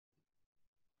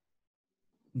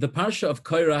The Parsha of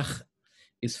Korach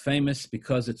is famous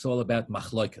because it's all about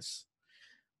machloikas.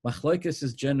 Machloikas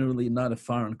is generally not a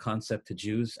foreign concept to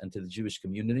Jews and to the Jewish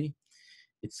community.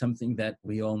 It's something that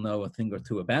we all know a thing or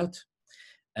two about.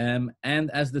 And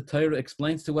as the Torah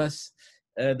explains to us,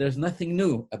 there's nothing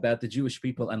new about the Jewish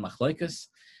people and machloikas.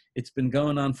 It's been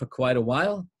going on for quite a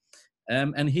while.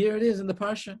 And here it is in the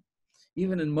Parsha.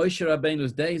 Even in Moshe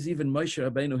Rabbeinu's days, even Moshe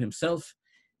Rabbeinu himself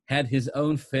had his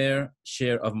own fair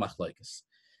share of machloikas.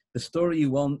 The story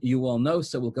you all know,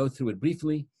 so we'll go through it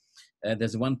briefly.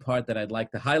 There's one part that I'd like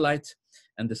to highlight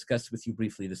and discuss with you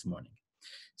briefly this morning.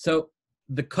 So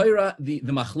the Korach, the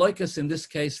machloikas in this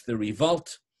case, the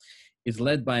revolt, is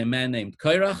led by a man named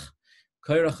Korach.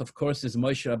 Korach, of course, is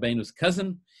Moshe Rabbeinu's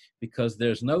cousin, because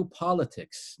there's no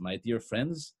politics, my dear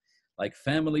friends, like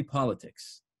family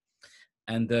politics.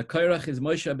 And Korach is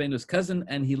Moshe Rabbeinu's cousin,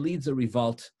 and he leads a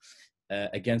revolt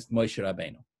against Moshe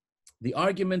Rabbeinu. The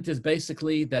argument is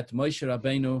basically that Moshe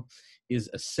Rabbeinu is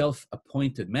a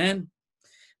self-appointed man,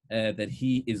 that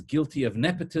he is guilty of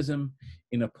nepotism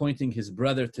in appointing his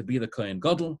brother to be the Kohen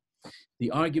Gadol. The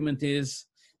argument is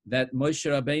that Moshe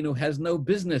Rabbeinu has no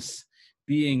business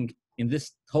being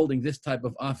holding this type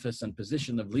of office and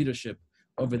position of leadership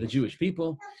over the Jewish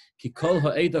people. Ki kol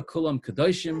ha'eda kulam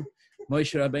kadoshim.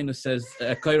 Moshe Rabbeinu says,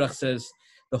 Korach says,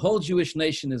 the whole Jewish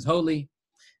nation is holy.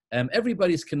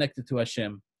 Everybody's connected to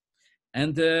Hashem.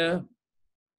 And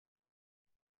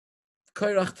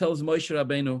Korach tells Moshe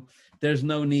Rabbeinu, there's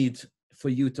no need for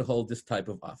you to hold this type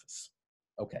of office.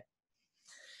 Okay.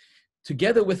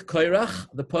 Together with Korach,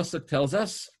 the Pasuk tells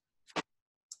us,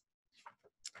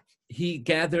 he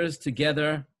gathers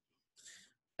together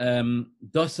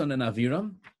Dosan and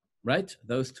Aviram, right?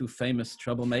 Those two famous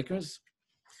troublemakers.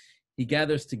 He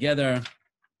gathers together,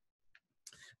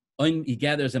 he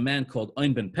gathers a man called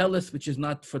Oin ben Peles, which is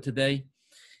not for today.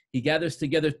 He gathers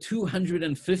together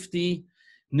 250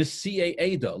 Nesiei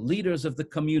Edo, leaders of the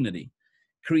community.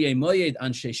 Kriyei Moyed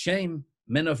Anshe Shem,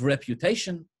 men of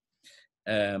reputation,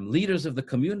 leaders of the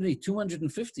community,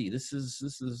 250. This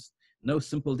is no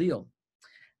simple deal.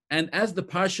 And as the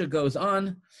Parsha goes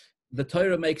on, the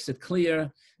Torah makes it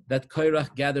clear that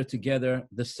Korach gathered together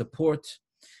the support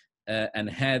and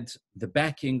had the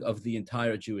backing of the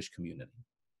entire Jewish community,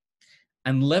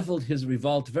 and leveled his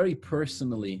revolt very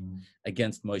personally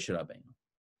against Moshe Rabbeinu.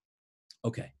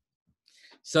 Okay,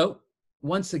 so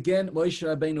once again, Moshe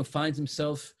Rabbeinu finds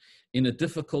himself in a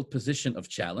difficult position of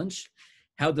challenge.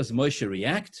 How does Moshe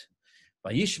react?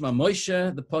 Vayishma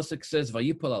Moshe, the Pasuk says,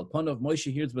 Vayipol al Ponov,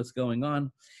 Moshe hears what's going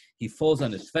on. He falls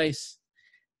on his face,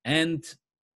 and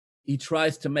he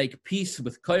tries to make peace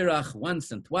with Korach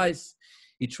once and twice.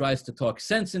 He tries to talk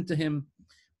sense into him.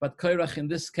 But Korach, in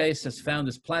this case, has found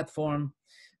his platform.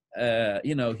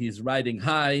 He's riding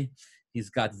high. He's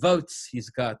got votes.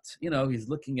 He's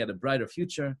looking at a brighter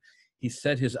future. He's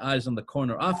set his eyes on the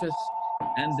corner office,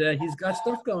 and he's got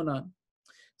stuff going on.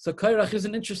 So Korach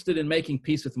isn't interested in making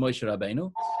peace with Moshe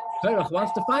Rabbeinu. Korach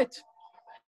wants to fight.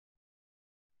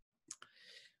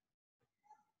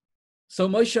 So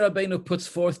Moshe Rabbeinu puts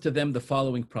forth to them the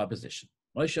following proposition.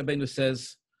 Moshe Rabbeinu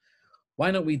says, why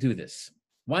don't we do this?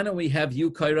 Why don't we have you,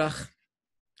 Korach,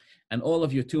 and all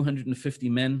of your 250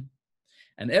 men,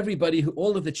 and everybody,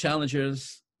 all of the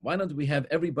challengers, why don't we have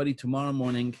everybody tomorrow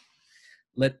morning,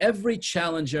 let every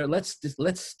challenger,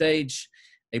 let's stage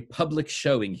a public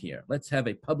showing here. Let's have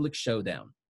a public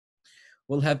showdown.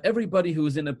 We'll have everybody who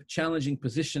is in a challenging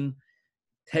position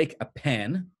take a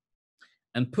pan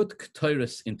and put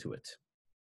ketores into it.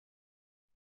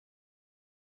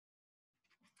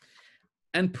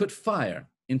 And put fire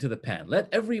into the pan. Let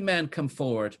every man come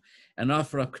forward and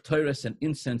offer a ketores and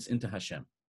incense into Hashem.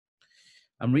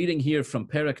 I'm reading here from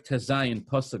Perek Tezayin,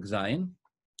 Pasuk Zayin.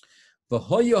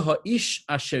 V'hoyo ha'ish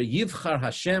asher yivchar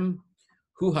Hashem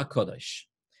hu hakodesh.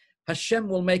 Hashem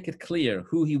will make it clear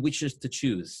who he wishes to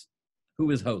choose, who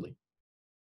is holy.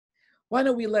 Why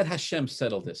don't we let Hashem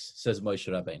settle this, says Moshe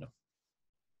Rabbeinu.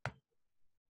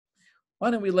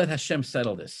 Why don't we let Hashem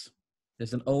settle this?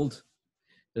 There's an old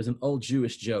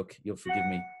Jewish joke, you'll forgive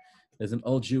me. There's an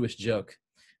old Jewish joke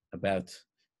about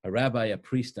a rabbi, a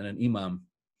priest, and an imam,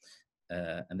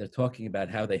 and they're talking about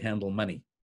how they handle money.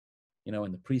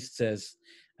 And the priest says,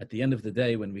 at the end of the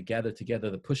day, when we gather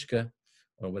together the pushka,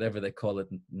 or whatever they call it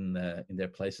in their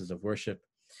places of worship,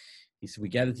 he said, we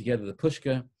gather together the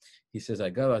pushka. He says,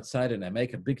 I go outside and I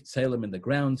make a big tzelem in the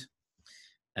ground,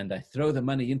 and I throw the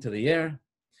money into the air,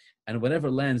 and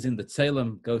whatever lands in the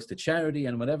tzelem goes to charity,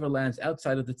 and whatever lands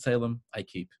outside of the tzelem, I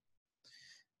keep.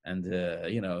 And,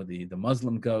 the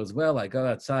Muslim goes, well, I go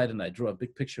outside and I draw a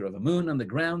big picture of a moon on the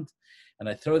ground, and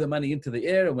I throw the money into the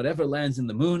air, and whatever lands in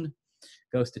the moon,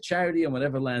 goes to charity, and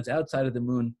whatever lands outside of the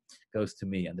moon goes to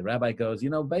me. And the rabbi goes,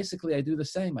 basically I do the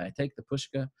same. I take the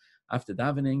pushka after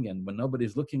davening, and when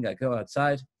nobody's looking, I go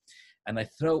outside and I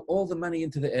throw all the money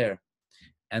into the air.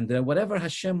 And whatever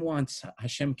Hashem wants,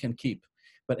 Hashem can keep.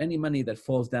 But any money that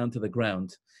falls down to the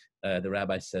ground, the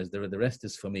rabbi says, the rest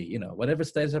is for me. Whatever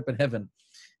stays up in heaven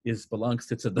belongs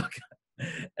to tzedakah.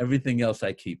 Everything else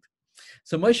I keep.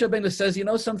 So Moshe Rabbeinu says,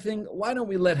 something? Why don't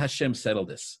we let Hashem settle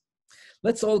this?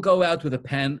 Let's all go out with a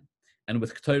pen and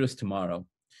with ketores tomorrow.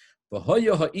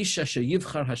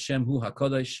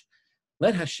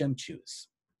 Let Hashem choose.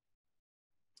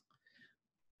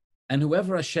 And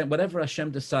whatever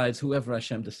Hashem decides,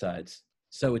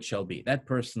 so it shall be. That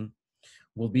person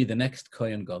will be the next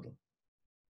Kohen Gadol.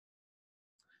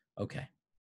 Okay.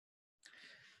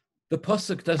 The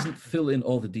Pasuk doesn't fill in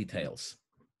all the details,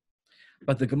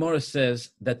 but the Gemara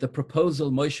says that the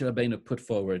proposal Moshe Rabbeinu put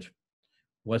forward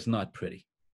was not pretty.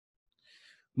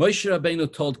 Moshe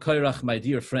Rabbeinu told Korach, my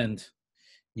dear friend,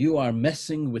 you are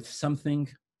messing with something.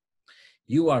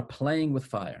 You are playing with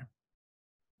fire.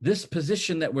 This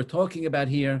position that we're talking about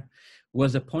here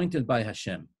was appointed by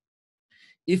Hashem.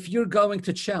 If you're going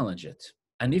to challenge it,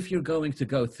 and if you're going to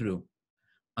go through,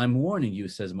 I'm warning you,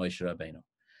 says Moshe Rabbeinu,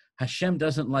 Hashem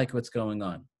doesn't like what's going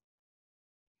on.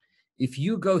 If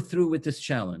you go through with this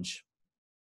challenge,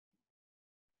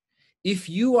 if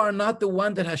you are not the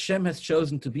one that Hashem has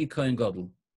chosen to be Kohen Gadol,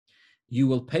 you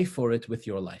will pay for it with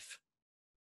your life.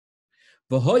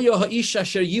 The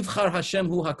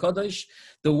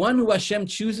one who Hashem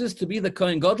chooses to be the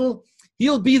Kohen Gadol,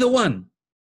 he'll be the one.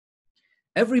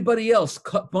 Everybody else,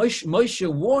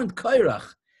 Moshe warned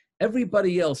Korach,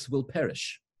 everybody else will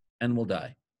perish and will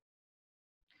die.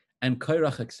 And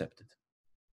Korach accepted.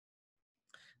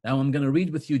 Now I'm going to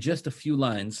read with you just a few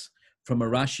lines from a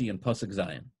Rashi in Pasuk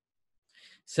Zayin.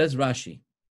 Says Rashi,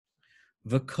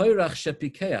 V'Korach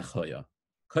shepikeach hoya.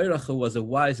 Korach was a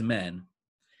wise man.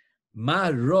 Ma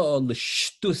ro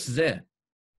l'shtus zeh.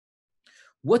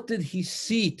 What did he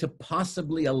see to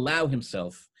possibly allow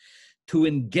himself to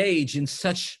engage in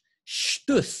such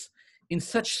shtus, in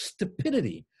such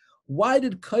stupidity? Why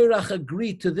did Korach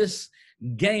agree to this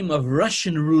game of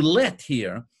Russian roulette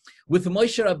here with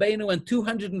Moshe Rabbeinu and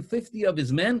 250 of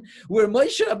his men, where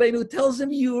Moshe Rabbeinu tells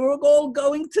him, you're all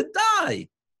going to die?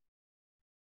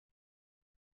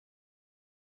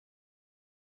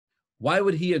 Why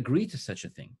would he agree to such a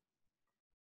thing?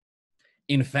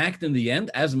 In fact, in the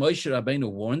end, as Moshe Rabbeinu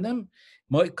warned them,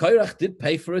 Korach did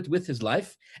pay for it with his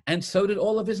life, and so did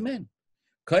all of his men.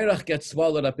 Korach gets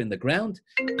swallowed up in the ground.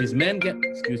 His men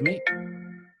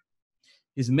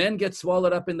get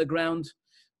swallowed up in the ground.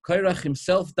 Korach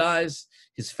himself dies.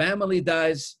 His family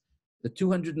dies. The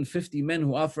 250 men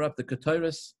who offer up the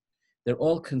ketores, they're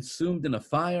all consumed in a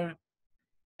fire.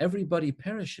 Everybody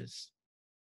perishes.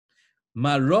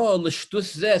 Maro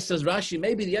l'shtus zeh, says Rashi,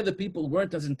 maybe the other people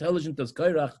weren't as intelligent as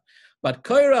Korach, but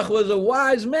Korach was a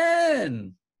wise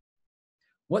man.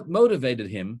 What motivated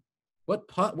him?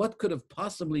 What could have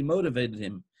possibly motivated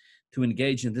him to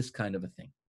engage in this kind of a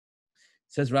thing?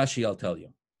 Says Rashi, I'll tell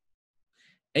you.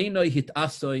 Einoi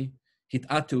hitasoi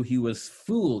hitatu, he was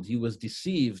fooled, he was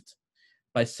deceived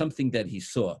by something that he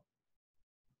saw.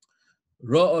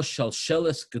 Ro'o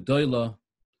shalsheles gedoyla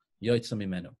yoytza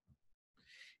mimenu.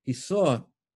 He saw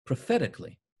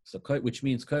prophetically, which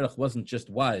means Korach wasn't just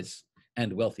wise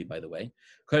and wealthy, by the way.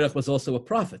 Korach was also a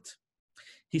prophet.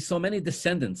 He saw many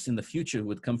descendants in the future who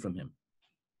would come from him.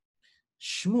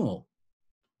 Shmuel.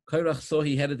 Korach saw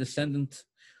he had a descendant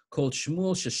called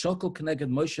Shmuel, Sheshokol Keneged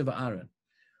Moshe v'Aaron,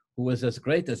 who was as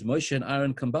great as Moshe and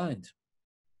Aaron combined.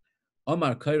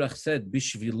 Omar, Korach said,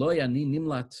 Bishviloi ani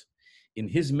nimlat, in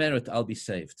his merit I'll be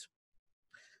saved.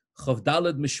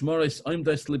 Chavdalad Mishmoris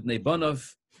Oimdos Libnei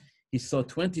Bonov, he saw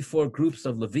 24 groups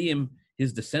of Leviim,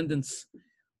 his descendants,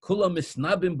 Kulam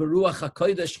Misnabim Beruach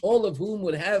HaKodesh, all of whom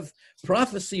would have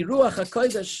prophecy, Ruach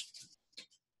HaKodesh.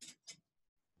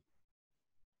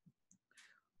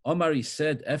 Omar, he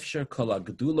said, Efsher Kol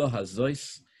HaGdula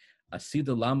HaZois, Asida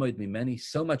Lamoid Mimeni,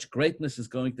 so much greatness is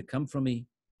going to come from me.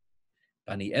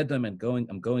 Bani Edom, I'm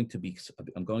going to be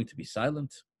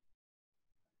silent.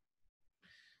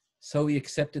 So he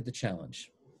accepted the challenge.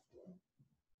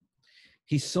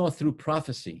 He saw through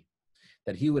prophecy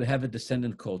that he would have a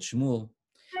descendant called Shmuel,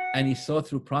 and he saw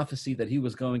through prophecy that he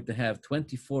was going to have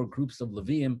 24 groups of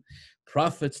Leviim,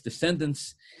 prophets,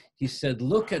 descendants. He said,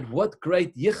 look at what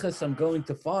great yichus I'm going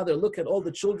to father. Look at all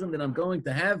the children that I'm going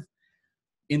to have.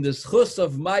 In the zchus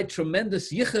of my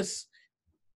tremendous yichus,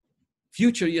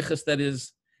 future yichus, that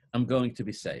is, I'm going to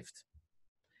be saved.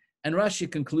 And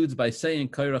Rashi concludes by saying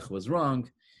Korach was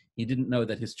wrong. He didn't know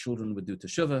that his children would do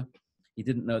teshuvah. He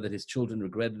didn't know that his children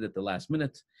regretted it the last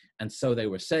minute, and so they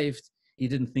were saved. He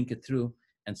didn't think it through,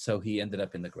 and so he ended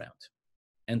up in the ground.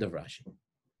 End of Rashi.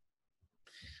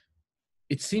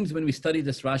 It seems when we study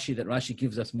this Rashi that Rashi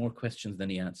gives us more questions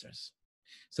than he answers.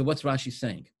 So what's Rashi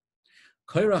saying?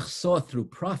 Korach saw through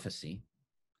prophecy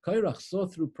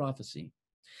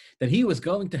that he was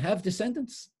going to have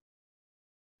descendants.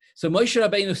 So Moshe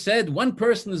Rabbeinu said, one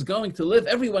person is going to live,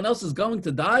 everyone else is going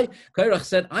to die. Korach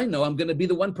said, I know I'm going to be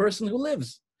the one person who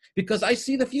lives because I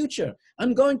see the future.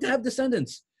 I'm going to have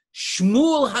descendants.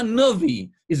 Shmuel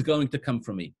Hanavi is going to come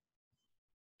from me.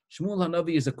 Shmuel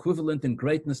Hanavi is equivalent in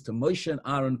greatness to Moshe and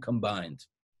Aaron combined.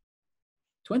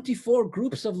 24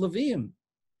 groups of Leviim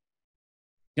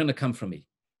going to come from me.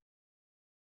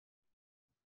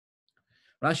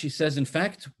 Rashi says, in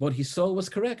fact, what he saw was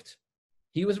correct.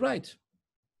 He was right.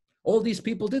 All these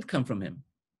people did come from him.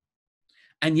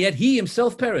 And yet he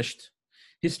himself perished.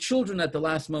 His children at the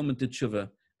last moment did tshuva,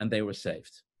 and they were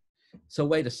saved. So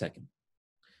wait a second.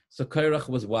 So Korach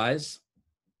was wise.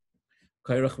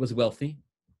 Korach was wealthy.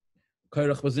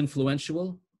 Korach was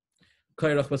influential.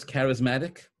 Korach was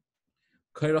charismatic.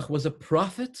 Korach was a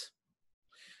prophet.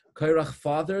 Korach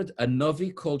fathered a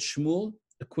Navi called Shmuel,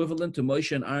 equivalent to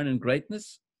Moshe and Aaron in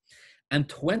greatness, and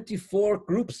 24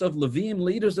 groups of Leviim,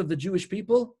 leaders of the Jewish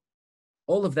people.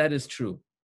 All of that is true.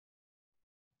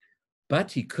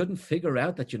 But he couldn't figure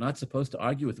out that you're not supposed to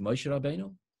argue with Moshe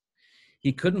Rabbeinu.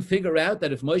 He couldn't figure out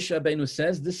that if Moshe Rabbeinu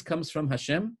says this comes from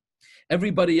Hashem,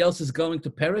 everybody else is going to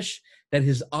perish, that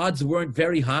his odds weren't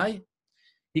very high.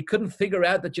 He couldn't figure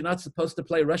out that you're not supposed to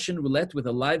play Russian roulette with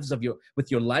the lives of your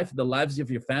life, the lives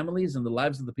of your families, and the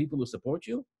lives of the people who support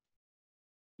you.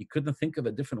 He couldn't think of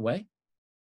a different way.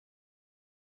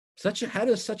 How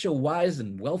does such a wise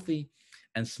and wealthy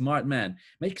and smart man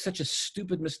make such a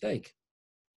stupid mistake?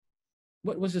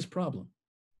 What was his problem?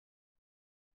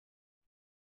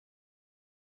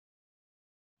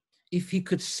 If he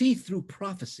could see through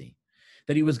prophecy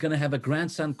that he was going to have a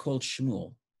grandson called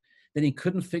Shmuel, then he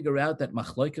couldn't figure out that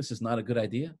machloikas is not a good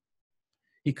idea.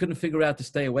 He couldn't figure out to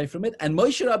stay away from it. And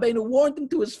Moshe Rabbeinu warned him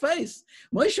to his face.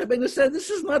 Moshe Rabbeinu said, this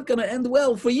is not going to end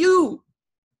well for you.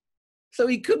 So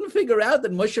he couldn't figure out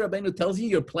that Moshe Rabbeinu tells you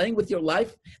you're playing with your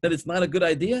life, that it's not a good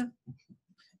idea.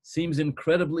 Seems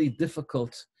incredibly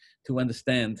difficult to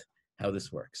understand how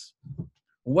this works.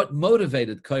 What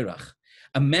motivated Korach,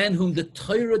 a man whom the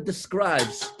Torah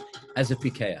describes as a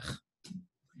pikeach?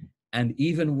 And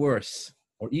even worse,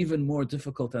 or even more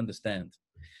difficult to understand,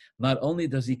 not only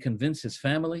does he convince his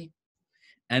family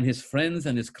and his friends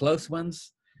and his close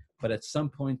ones, but at some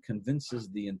point convinces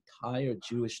the entire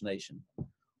Jewish nation,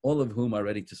 all of whom are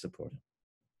ready to support him.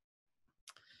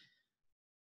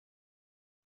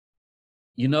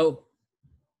 You know,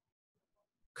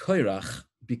 Korach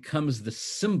becomes the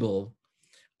symbol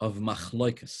of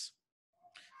machloikas.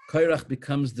 Korach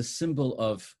becomes the symbol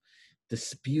of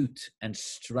dispute and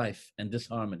strife and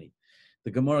disharmony.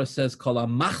 The Gemara says, Kol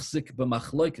ha-machzik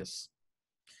b'machloikas.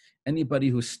 Anybody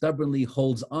who stubbornly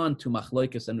holds on to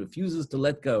machloikas and refuses to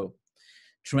let go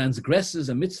transgresses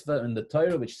a mitzvah in the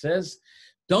Torah which says,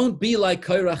 don't be like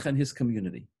Korach and his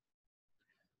community.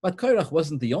 But Korach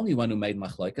wasn't the only one who made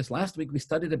machloikas. Last week we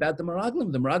studied about the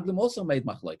Meraglim. The Meraglim also made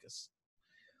machloikas.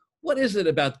 What is it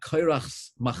about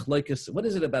Korach's machloikas? What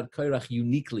is it about Korach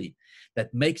uniquely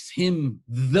that makes him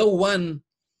the one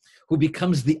who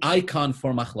becomes the icon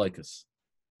for machloikas?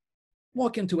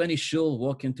 Walk into any shul,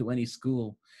 walk into any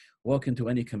school, walk into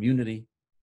any community,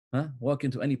 walk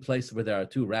into any place where there are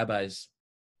two rabbis.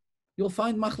 You'll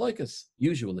find machloikas,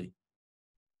 usually.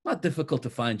 Not difficult to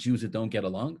find Jews who don't get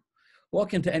along.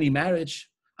 Walk into any marriage.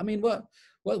 I mean, what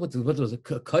was it?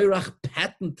 Korach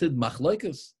patented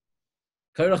machloikas.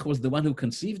 Korach was the one who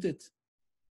conceived it.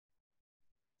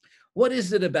 What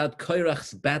is it about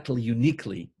Korach's battle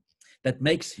uniquely that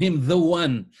makes him the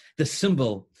one, the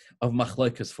symbol of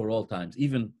machloikas for all times,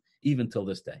 even till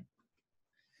this day?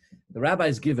 The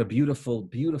rabbis give a beautiful,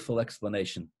 beautiful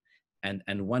explanation, and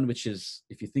one which is,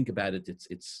 if you think about it,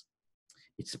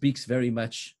 it speaks very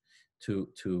much to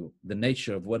the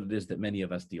nature of what it is that many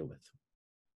of us deal with.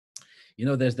 You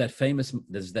know, there's that famous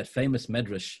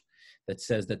medrash that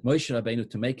says that Moshe Rabbeinu,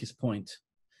 to make his point,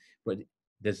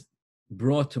 there's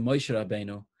brought to Moshe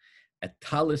Rabbeinu a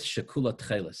talis shekulat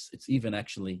chelis. It's even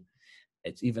actually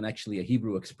a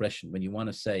Hebrew expression. When you want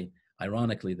to say,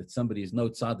 ironically, that somebody is no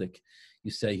tzaddik,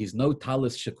 you say he's no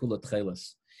talis shekulat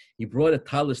chelis. He brought a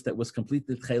talis that was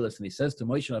completely chelis, and he says to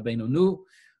Moshe Rabbeinu, "Nu,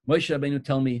 Moshe Rabbeinu,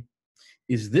 tell me,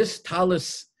 is this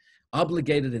talis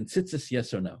obligated in tzitzis,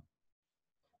 yes or no?"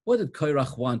 What did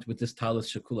Korach want with this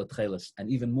talis shekulat chelis? And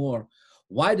even more,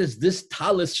 why does this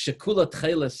talis shekulat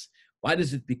chelis Why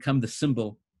does it become the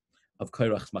symbol of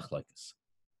Korach's machlokes?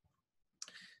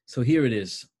 So here it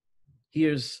is.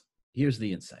 Here's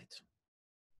the insight.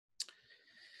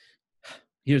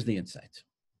 Here's the insight.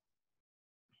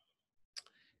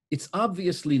 It's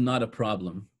obviously not a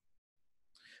problem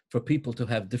for people to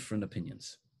have different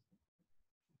opinions.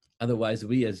 Otherwise,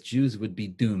 we as Jews would be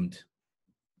doomed.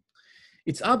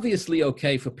 It's obviously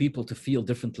okay for people to feel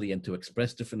differently and to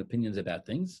express different opinions about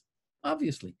things.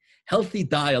 Obviously. Healthy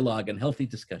dialogue and healthy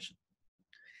discussion.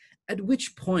 At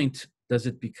which point does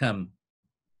it become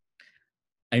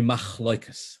a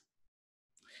machlokas?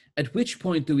 At which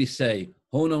point do we say,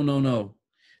 oh, no,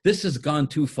 this has gone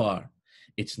too far.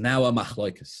 It's now a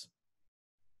machlokas.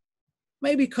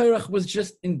 Maybe Korach was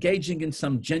just engaging in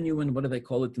some genuine, what do they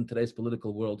call it in today's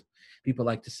political world? People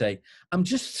like to say, I'm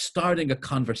just starting a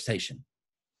conversation.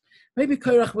 Maybe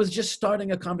Korach was just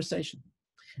starting a conversation.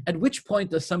 At which point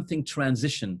does something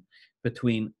transition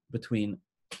between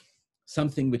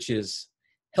something which is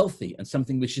healthy and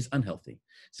something which is unhealthy,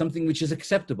 something which is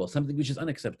acceptable, something which is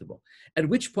unacceptable? At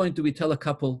which point do we tell a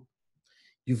couple,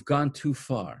 you've gone too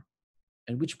far?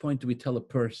 At which point do we tell a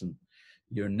person,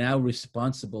 you're now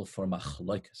responsible for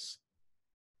machlokas?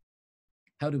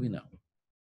 How do we know?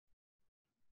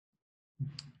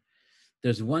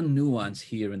 There's one nuance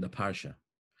here in the Parsha,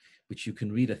 which you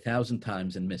can read 1,000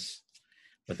 times and miss,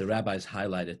 but the rabbis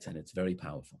highlight it, and it's very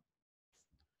powerful.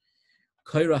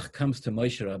 Korach comes to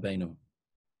Moshe Rabbeinu,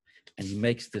 and he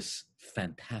makes this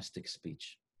fantastic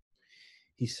speech.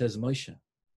 He says, Moshe,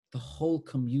 the whole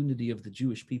community of the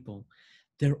Jewish people,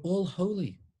 they're all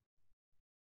holy.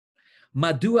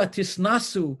 Madua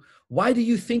tisnasu, why do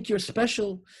you think you're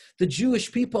special? The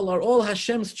Jewish people are all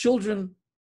Hashem's children.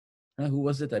 Who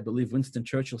was it? I believe Winston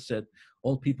Churchill said,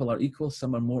 all people are equal,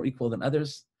 some are more equal than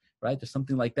others, right? Or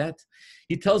something like that.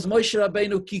 He tells Moshe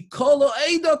Rabbeinu, Ki kolo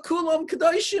eida kulam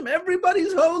kadoshim,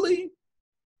 everybody's holy.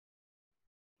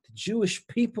 The Jewish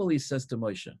people, he says to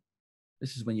Moshe.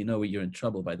 This is when you know you're in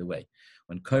trouble, by the way.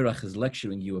 When Korach is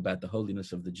lecturing you about the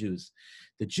holiness of the Jews.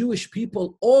 The Jewish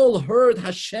people all heard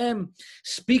Hashem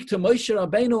speak to Moshe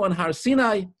Rabbeinu on Har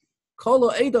Sinai.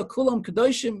 Kolo eida kulam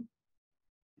kadoshim.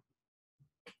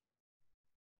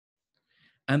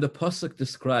 And the Pasuk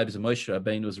describes Moshe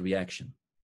Rabbeinu's reaction.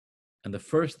 And the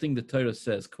first thing the Torah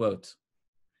says, quote,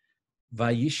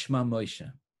 Vayishma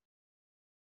Moshe,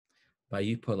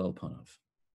 Vayipol al panav.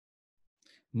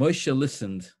 Moshe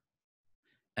listened,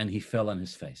 and he fell on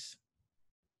his face.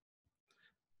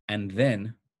 And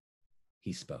then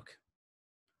he spoke.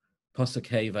 Pasuk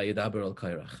Hey Vayidaber al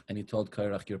Korach. And he told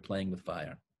Korach, you're playing with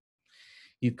fire.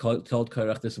 He told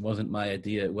Korach, this wasn't my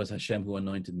idea, it was Hashem who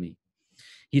anointed me.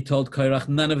 He told Korach,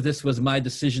 none of this was my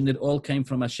decision. It all came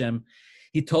from Hashem.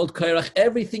 He told Korach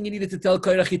everything he needed to tell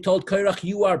Korach. He told Korach,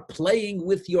 you are playing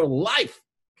with your life.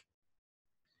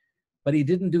 But he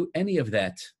didn't do any of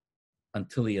that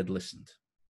until he had listened.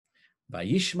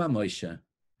 Vayishma Moshe,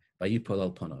 Vayipol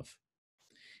al panav.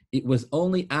 It was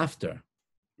only after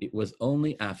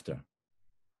Moshe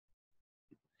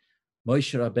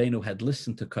Rabbeinu had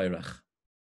listened to Korach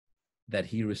that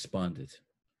he responded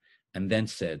and then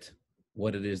said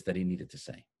what it is that he needed to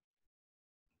say.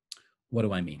 What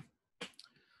do I mean?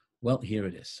 Well, here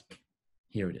it is.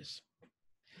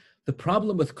 The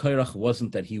problem with Korach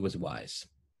wasn't that he was wise.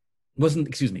 Wasn't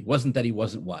that he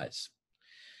wasn't wise.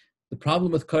 The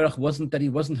problem with Korach wasn't that he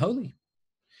wasn't holy.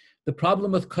 The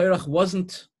problem with Korach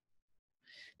wasn't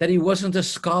that he wasn't a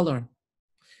scholar.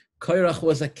 Korach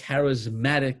was a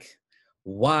charismatic,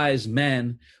 wise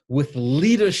man with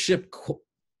leadership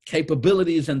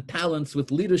capabilities and talents, with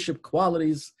leadership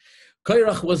qualities.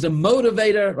 Korach was a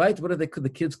motivator, right? What do the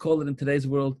kids call it in today's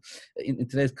world? In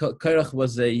today's, Korach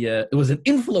was an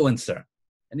influencer.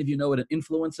 Any of you know what an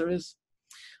influencer is?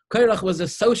 Korach was a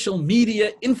social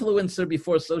media influencer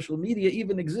before social media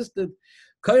even existed.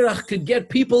 Korach could get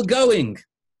people going.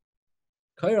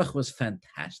 Korach was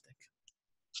fantastic.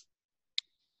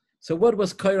 So what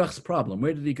was Korach's problem?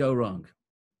 Where did he go wrong?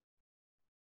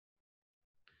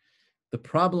 The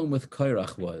problem with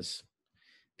Korach was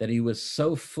that he was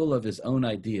so full of his own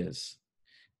ideas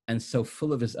and so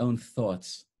full of his own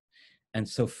thoughts and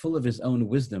so full of his own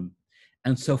wisdom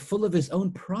and so full of his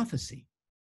own prophecy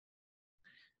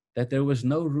that there was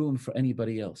no room for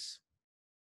anybody else.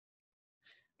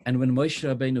 And when Moshe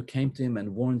Rabbeinu came to him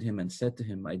and warned him and said to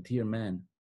him, my dear man,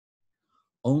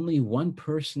 only one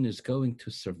person is going to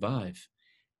survive.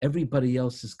 Everybody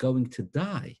else is going to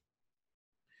die.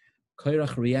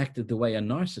 Korach reacted the way a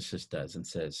narcissist does and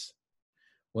says,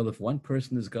 well, if one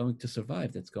person is going to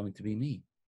survive, that's going to be me.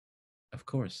 Of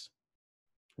course.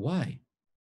 Why?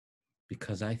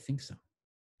 Because I think so.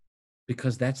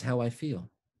 Because that's how I feel.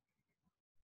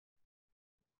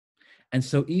 And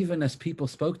so even as people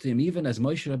spoke to him, even as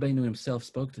Moshe Rabbeinu himself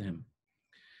spoke to him,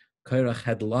 Korach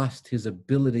had lost his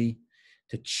ability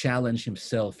to challenge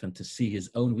himself and to see his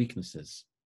own weaknesses.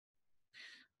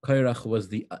 Korach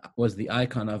was the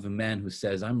icon of a man who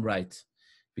says, I'm right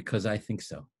because I think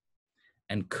so,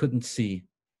 and couldn't see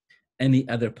any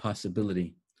other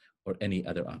possibility or any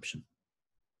other option.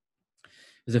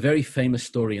 There's a very famous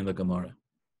story in the Gemara.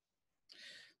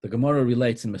 The Gemara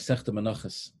relates in Masechta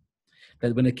Menachos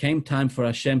that when it came time for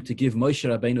Hashem to give Moshe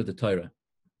Rabbeinu the Torah,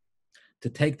 to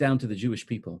take down to the Jewish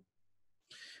people,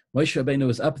 Moshe Rabbeinu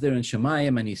was up there in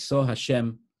Shemayim and he saw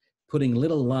Hashem putting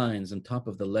little lines on top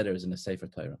of the letters in the Sefer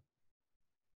Torah.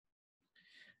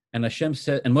 And Hashem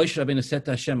said, and Moshe Rabbeinu said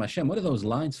to Hashem, Hashem, what are those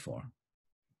lines for?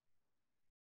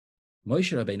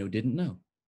 Moshe Rabbeinu didn't know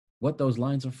what those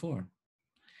lines are for.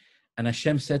 And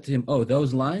Hashem said to him, oh,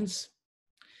 those lines?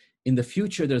 In the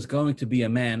future, there's going to be a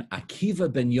man,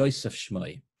 Akiva ben Yosef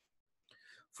Shmoi.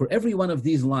 For every one of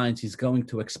these lines, he's going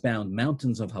to expound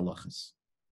mountains of halachas.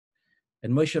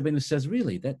 And Moshe Rabbeinu says,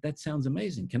 really, that sounds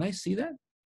amazing. Can I see that?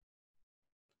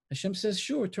 Hashem says,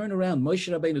 sure, turn around.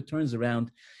 Moshe Rabbeinu turns around.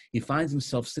 He finds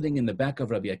himself sitting in the back of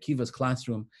Rabbi Akiva's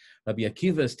classroom. Rabbi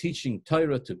Akiva is teaching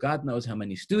Torah to God knows how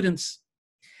many students.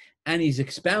 And he's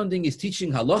expounding, he's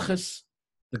teaching halachas.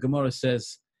 The Gemara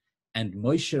says, and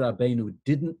Moshe Rabbeinu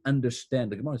didn't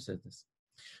understand. The Gemara says this.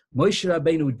 Moshe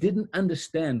Rabbeinu didn't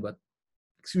understand what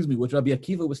Rabbi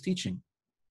Akiva was teaching.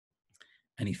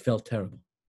 And he felt terrible.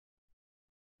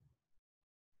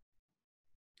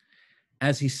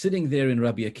 As he's sitting there in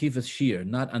Rabbi Akiva's Shiur,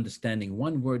 not understanding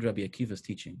one word Rabbi Akiva's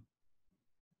teaching,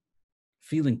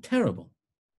 feeling terrible,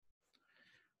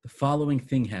 the following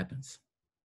thing happens.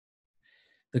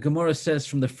 The Gemara says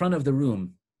from the front of the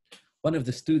room, one of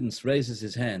the students raises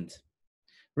his hand.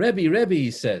 Rebbe,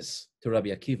 he says to Rabbi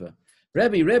Akiva.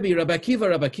 Rabbi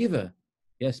Akiva.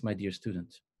 Yes, my dear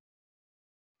student.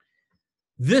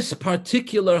 This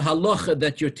particular halacha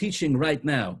that you're teaching right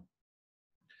now,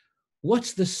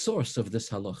 what's the source of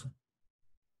this halacha?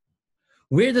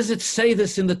 Where does it say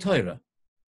this in the Torah?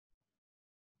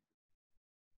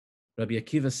 Rabbi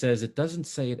Akiva says it doesn't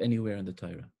say it anywhere in the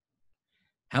Torah.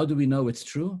 How do we know it's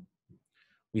true?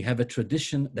 We have a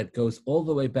tradition that goes all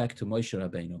the way back to Moshe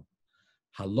Rabbeinu.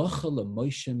 Halacha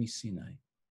leMoshe miSinai.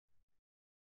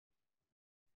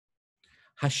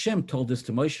 Hashem told this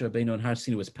to Moshe Rabbeinu and Har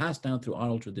Sinai. It was passed down through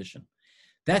oral tradition.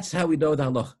 That's how we know the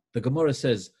halacha. The Gemara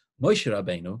says Moshe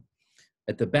Rabbeinu,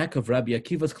 at the back of Rabbi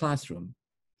Akiva's classroom,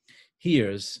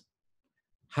 hears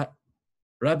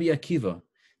Rabbi Akiva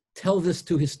tell this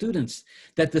to his students,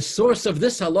 that the source of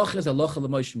this halacha is halacha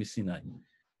leMoshe miSinai.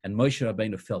 And Moshe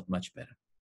Rabbeinu felt much better.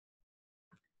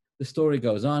 The story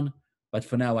goes on, but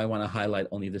for now I want to highlight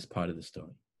only this part of the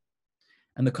story.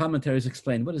 And the commentaries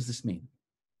explain, what does this mean?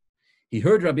 He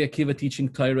heard Rabbi Akiva teaching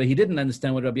Torah. He didn't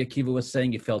understand what Rabbi Akiva was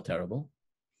saying. He felt terrible.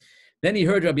 Then he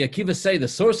heard Rabbi Akiva say, the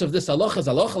source of this halacha is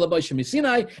halacha leMoshe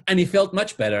miSinai, and he felt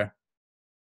much better.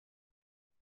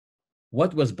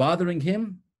 What was bothering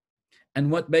him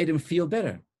and what made him feel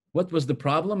better? What was the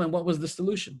problem and what was the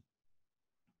solution?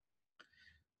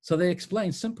 So they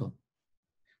explain, simple.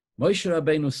 Moshe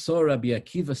Rabbeinu saw Rabbi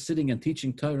Akiva sitting and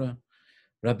teaching Torah.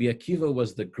 Rabbi Akiva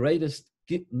was the greatest,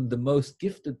 the most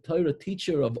gifted Torah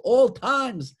teacher of all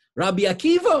times. Rabbi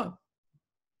Akiva.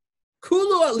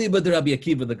 Kulu aliba de Rabbi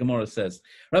Akiva, the Gemara says.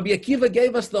 Rabbi Akiva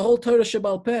gave us the whole Torah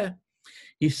Shebal Peh.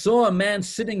 He saw a man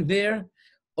sitting there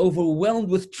overwhelmed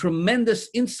with tremendous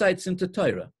insights into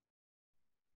Torah.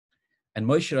 And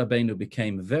Moshe Rabbeinu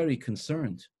became very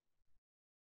concerned,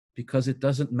 because it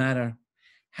doesn't matter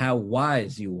how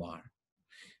wise you are.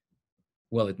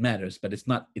 Well, it matters, but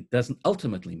it doesn't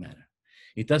ultimately matter.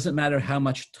 It doesn't matter how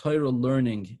much Torah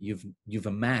learning you've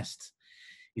amassed.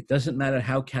 It doesn't matter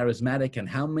how charismatic and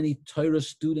how many Torah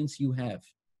students you have.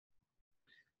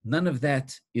 None of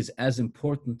that is as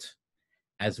important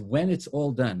as when it's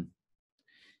all done,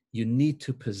 you need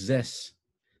to possess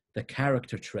the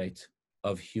character trait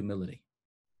of humility.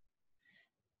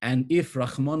 And if,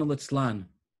 Rahman al-Itzlan,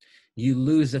 you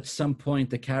lose at some point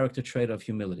the character trait of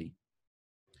humility,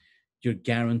 you're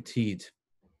guaranteed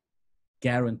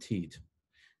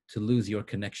to lose your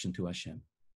connection to Hashem.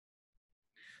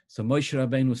 So Moshe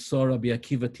Rabbeinu saw Rabbi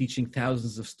Akiva teaching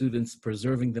thousands of students,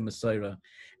 preserving the Messiah,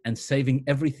 and saving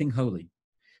everything holy.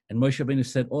 And Moshe Rabbeinu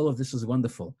said, all of this is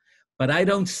wonderful, but I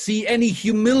don't see any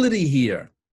humility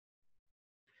here.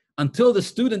 Until the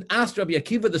student asked Rabbi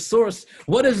Akiva the source,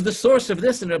 what is the source of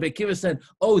this? And Rabbi Akiva said,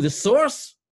 oh, the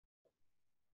source?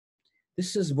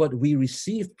 This is what we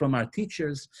received from our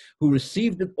teachers, who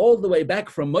received it all the way back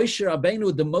from Moshe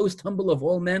Rabbeinu, the most humble of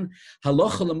all men.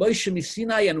 Halacha l'Moshe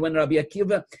miSinai, and when Rabbi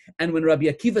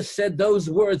Akiva said those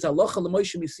words, Halacha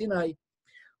l'Moshe miSinai,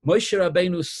 Moshe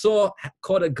Rabbeinu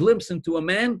caught a glimpse into a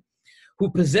man who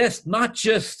possessed not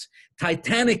just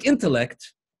titanic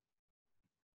intellect,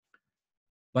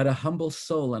 but a humble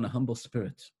soul and a humble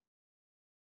spirit.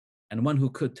 And one who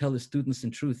could tell his students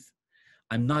in truth,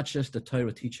 I'm not just a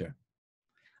Torah teacher.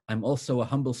 I'm also a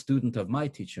humble student of my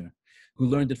teacher, who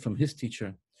learned it from his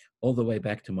teacher all the way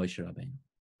back to Moshe Rabbeinu.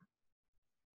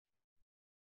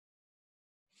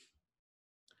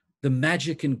 The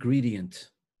magic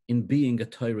ingredient in being a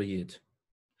Torah Yid,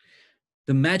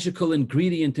 the magical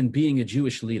ingredient in being a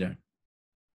Jewish leader,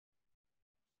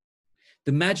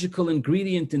 the magical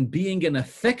ingredient in being an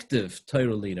effective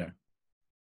Torah leader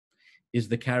is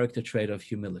the character trait of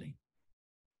humility.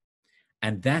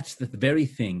 And that's the very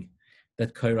thing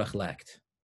that Korach lacked.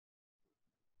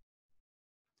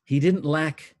 He didn't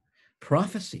lack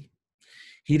prophecy.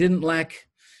 He didn't lack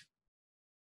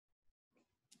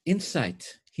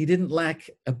insight. He didn't lack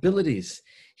abilities.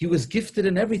 He was gifted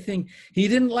in everything. He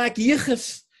didn't lack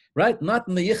yichus, right? Not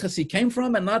in the yichus he came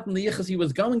from and not in the yichus he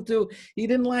was going to. He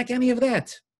didn't lack any of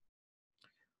that.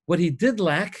 What he did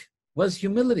lack was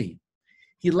humility.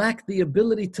 He lacked the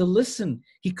ability to listen.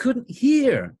 He couldn't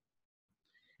hear.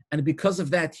 And because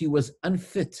of that, he was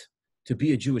unfit to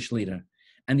be a Jewish leader.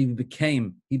 And he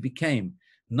became,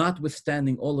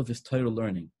 notwithstanding all of his Torah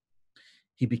learning,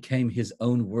 he became his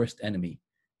own worst enemy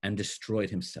and destroyed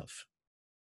himself.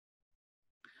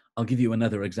 I'll give you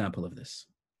another example of this.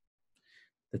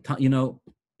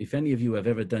 If any of you have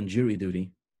ever done jury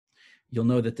duty, you'll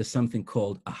know that there's something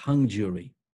called a hung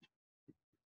jury.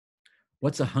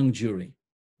 What's a hung jury?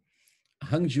 A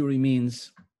hung jury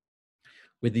means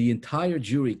where the entire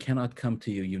jury cannot come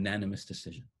to a unanimous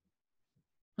decision.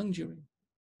 Hung jury.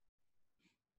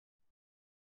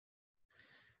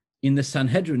 In the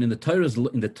Sanhedrin, in the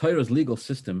Torah's legal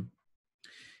system,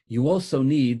 you also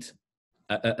need,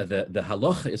 the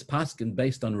halacha is paskin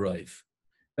based on roiv,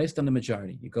 based on the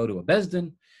majority. You go to a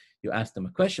bezdin, you ask them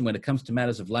a question. When it comes to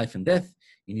matters of life and death,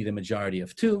 you need a majority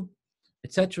of 2,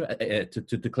 etc.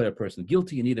 To declare a person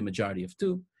guilty, you need a majority of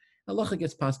 2. Halacha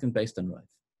gets paskin based on roiv.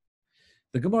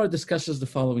 The Gemara discusses the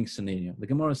following scenario. The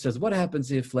Gemara says, what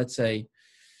happens if, let's say,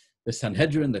 the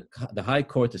Sanhedrin, the high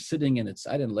court is sitting and it's,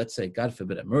 let's say, God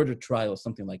forbid, a murder trial or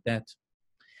something like that.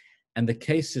 And the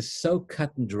case is so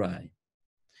cut and dry.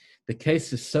 The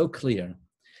case is so clear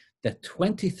that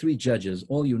 23 judges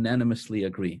all unanimously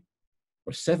agree,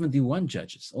 or 71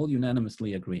 judges all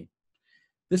unanimously agree,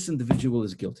 this individual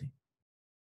is guilty.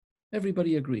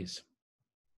 Everybody agrees.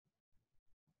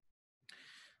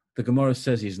 The Gemara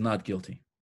says he's not guilty.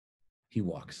 He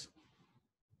walks.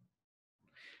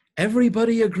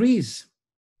 Everybody agrees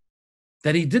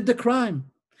that he did the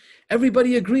crime.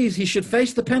 Everybody agrees he should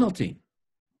face the penalty.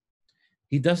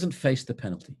 He doesn't face the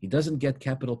penalty. He doesn't get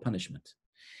capital punishment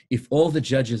if all the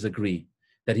judges agree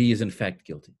that he is in fact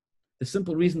guilty. The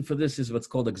simple reason for this is what's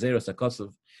called a gzeros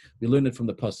hakosov. We learn it from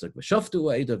the pasuk.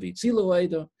 V'shoftu ha'eda v'itzilu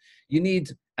ha'eda. You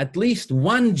need at least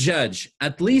one judge,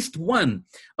 at least one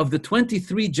of the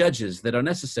 23 judges that are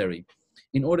necessary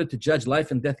in order to judge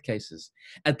life and death cases.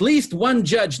 At least one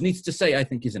judge needs to say, I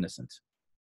think he's innocent.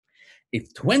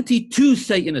 If 22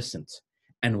 say innocent,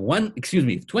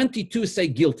 if 22 say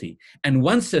guilty, and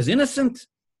one says innocent,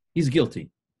 he's guilty.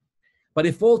 But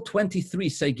if all 23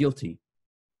 say guilty,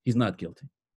 he's not guilty.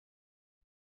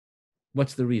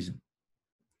 What's the reason?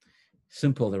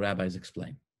 Simple, the rabbis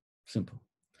explain. Simple.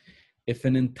 If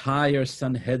an entire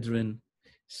Sanhedrin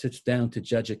sits down to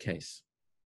judge a case,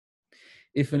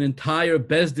 if an entire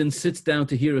Bezdin sits down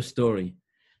to hear a story,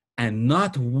 and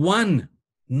not one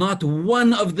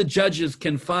of the judges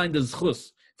can find a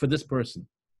zchus for this person,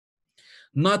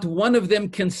 not one of them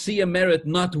can see a merit,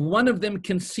 not one of them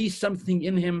can see something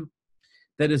in him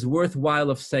that is worthwhile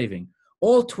of saving.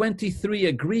 All 23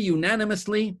 agree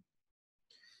unanimously,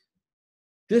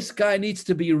 this guy needs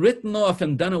to be written off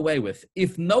and done away with.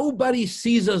 If nobody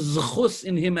sees a zchus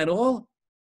in him at all,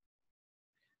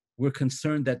 we're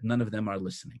concerned that none of them are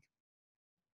listening.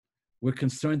 We're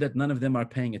concerned that none of them are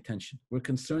paying attention. We're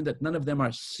concerned that none of them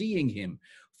are seeing him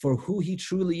for who he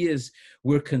truly is.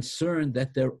 We're concerned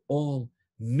that they're all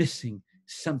missing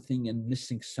something and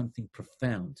missing something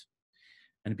profound.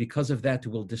 And because of that,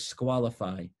 we'll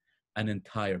disqualify an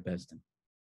entire Bezdin.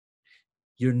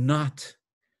 You're not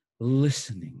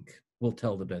listening, we'll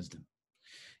tell the Bezdin.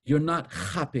 You're not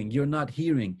chapping, you're not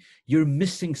hearing, you're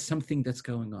missing something that's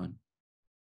going on.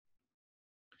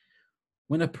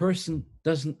 When a person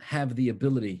doesn't have the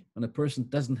ability, when a person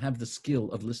doesn't have the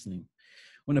skill of listening,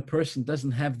 when a person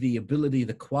doesn't have the ability,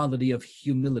 the quality of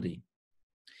humility,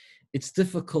 it's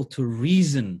difficult to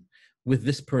reason with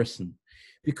this person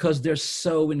because they're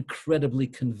so incredibly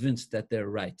convinced that they're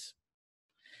right.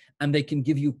 And they can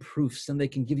give you proofs and they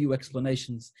can give you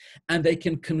explanations and they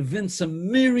can convince a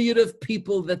myriad of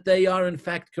people that they are in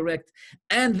fact correct,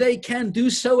 and they can do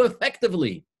so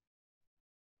effectively.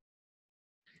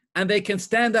 And they can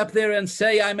stand up there and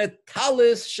say, I'm a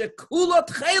talis shekulot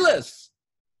cheles.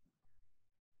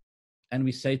 And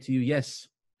we say to you, yes,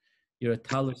 you're a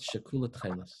talis shekulot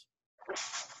cheles.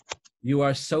 You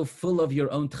are so full of your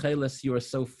own cheles. You are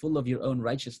so full of your own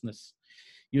righteousness.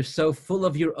 You're so full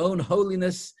of your own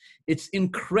holiness. It's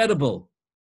incredible.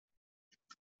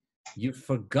 You've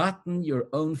forgotten your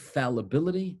own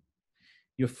fallibility.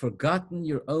 You've forgotten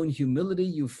your own humility.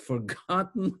 You've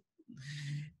forgotten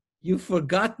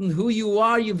who you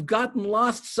are. You've gotten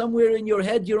lost somewhere in your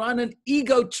head. You're on an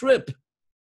ego trip.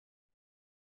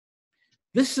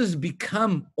 This has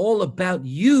become all about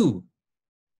you.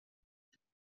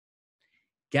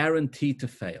 Guaranteed to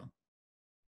fail.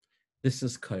 This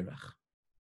is Korach.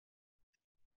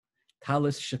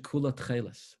 Talis shekulat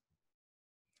cheles.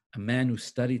 A man who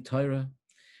studied Torah,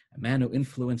 a man who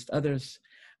influenced others,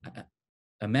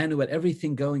 a man who had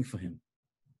everything going for him.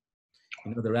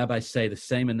 You know, the rabbis say the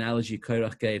same analogy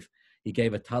Korach gave. He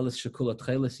gave a talis shekulat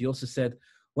cheles. He also said,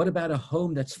 what about a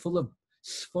home that's full of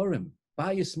sforim?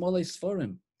 Bayis mole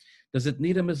sforim. Does it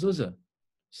need a mezuzah?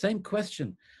 Same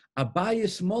question. A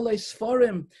bayis mole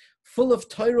sforim full of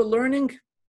Torah learning?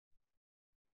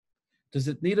 Does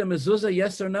it need a mezuzah,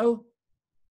 yes or no?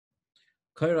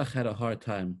 Korach had a hard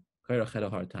time. Korach had a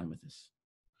hard time with this.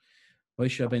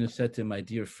 Moshe Rabbeinu said to him, my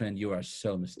dear friend, you are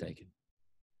so mistaken.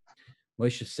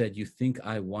 Moshe said, you think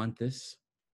I want this?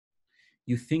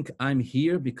 You think I'm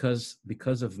here because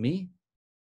of me?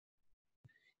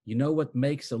 You know what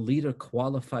makes a leader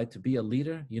qualified to be a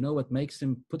leader? You know what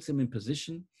puts him in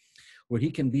position where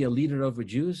he can be a leader over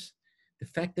Jews? The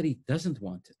fact that he doesn't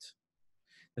want it.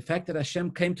 The fact that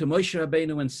Hashem came to Moshe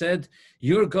Rabbeinu and said,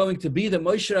 you're going to be the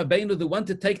Moshe Rabbeinu, the one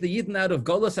to take the Yidden out of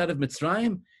Golos, out of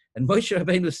Mitzrayim. And Moshe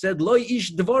Rabbeinu said, Lo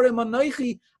ish dvorim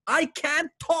anoichi, I can't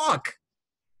talk.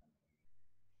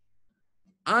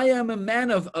 I am a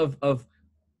man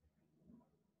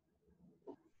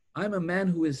I'm a man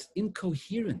who is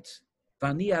incoherent.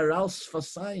 Vani aral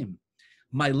sfasayim.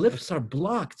 My lips are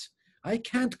blocked. I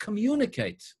can't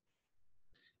communicate.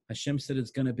 Hashem said,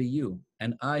 it's going to be you.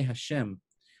 And I, Hashem,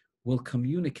 will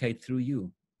communicate through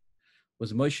you.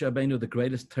 Was Moshe Rabbeinu the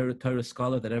greatest Torah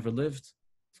scholar that ever lived?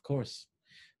 Of course.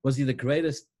 Was he the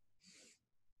greatest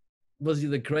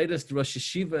Rosh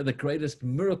Yeshiva, the greatest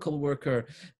miracle worker,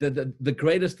 the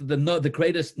greatest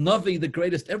Navi, the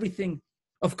greatest everything?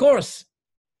 Of course.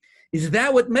 Is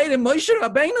that what made him Moshe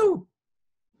Rabbeinu?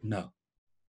 No.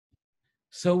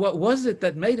 So what was it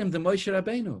that made him the Moshe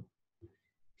Rabbeinu?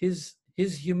 His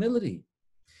humility,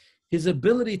 his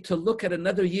ability to look at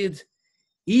another Yid,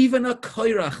 even a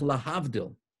Korach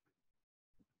lahavdil,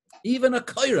 even a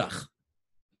Korach.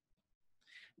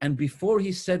 And before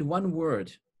he said one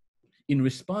word in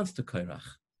response to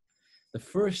Korach, the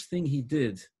first thing he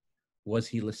did was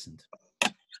he listened.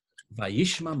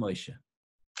 Vayishma Moshe.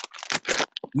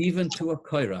 Even to a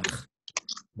Korach,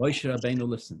 Moshe Rabbeinu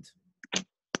listened.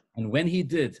 And when he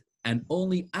did, and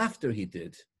only after he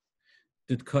did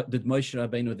Moshe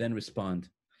Rabbeinu then respond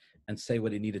and say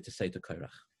what he needed to say to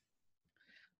Korach.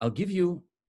 I'll give you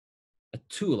a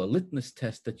tool, a litmus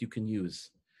test that you can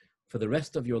use for the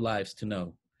rest of your lives to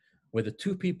know whether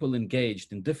two people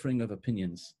engaged in differing of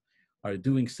opinions are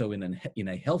doing so in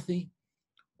a healthy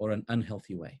or an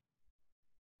unhealthy way.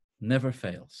 Never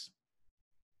fails.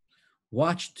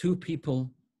 Watch two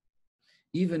people,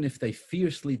 even if they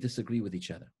fiercely disagree with each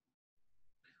other.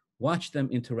 Watch them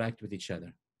interact with each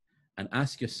other and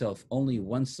ask yourself only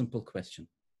one simple question.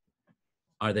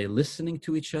 Are they listening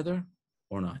to each other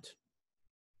or not?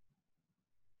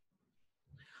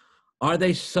 Are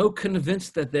they so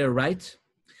convinced that they're right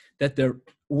that they're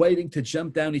waiting to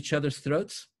jump down each other's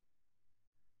throats?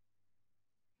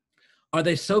 Are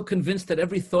they so convinced that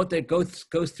every thought that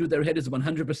goes through their head is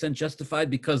 100% justified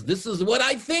because this is what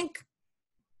I think?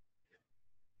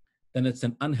 Then it's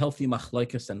an unhealthy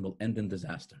machlokes and will end in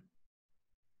disaster.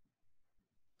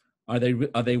 Are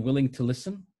they willing to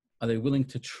listen? Are they willing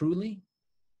to truly,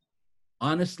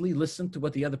 honestly listen to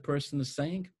what the other person is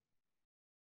saying?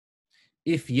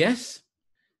 If yes,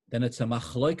 then it's a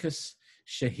machlokes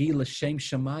shehi l'shem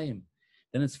shamayim.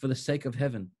 Then it's for the sake of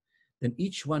heaven. Then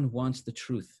each one wants the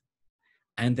truth,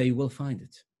 and they will find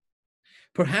it.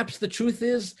 Perhaps the truth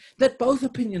is that both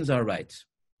opinions are right.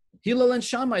 Hillel and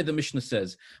Shammai, the Mishnah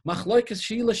says, Machloikas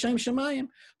Shi L'Shem Shemayim.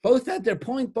 Both had their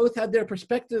point, both had their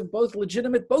perspective, both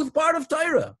legitimate, both part of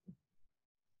Torah.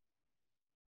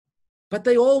 But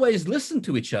they always listened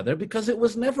to each other because it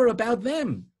was never about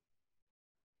them.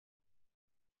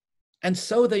 And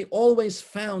so they always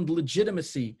found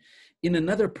legitimacy in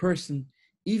another person,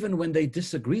 even when they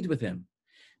disagreed with him.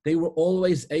 They were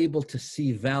always able to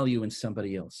see value in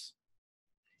somebody else.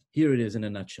 Here it is in a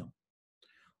nutshell.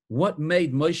 What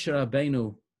made Moshe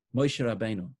Rabbeinu Moshe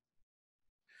Rabbeinu?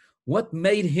 What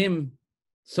made him,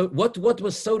 so what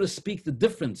was, so to speak, the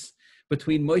difference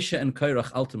between Moshe and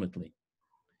Korach ultimately?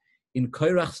 In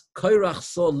Korach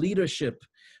saw leadership.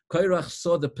 Korach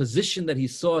saw the position that he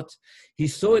sought. He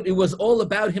saw it was all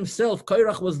about himself.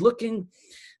 Korach was looking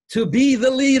to be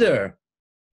the leader.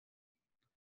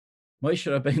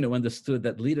 Moshe Rabbeinu understood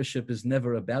that leadership is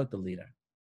never about the leader.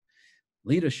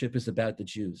 Leadership is about the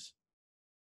Jews.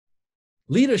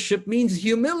 Leadership means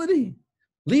humility.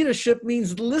 Leadership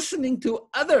means listening to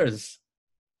others.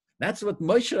 That's what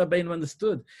Moshe Rabbeinu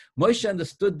understood. Moshe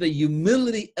understood the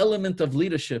humility element of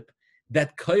leadership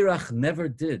that Korach never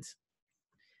did.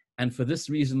 And for this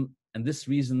reason, and this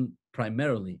reason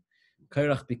primarily,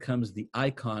 Korach becomes the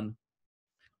icon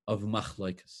of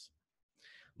machloikas.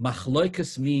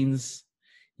 Machloikas means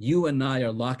you and I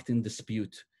are locked in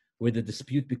dispute, where the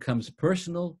dispute becomes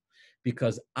personal,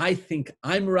 because I think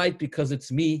I'm right because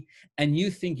it's me, and you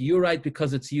think you're right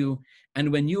because it's you.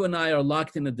 And when you and I are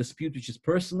locked in a dispute which is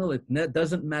personal, it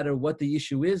doesn't matter what the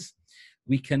issue is.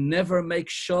 We can never make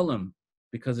shalom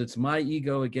because it's my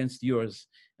ego against yours,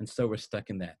 and so we're stuck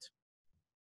in that.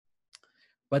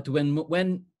 But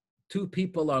when two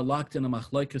people are locked in a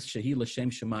machloikas shehi l'shem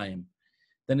shemayim,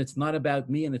 then it's not about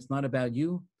me and it's not about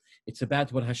you. It's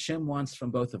about what Hashem wants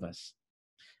from both of us.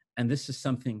 And this is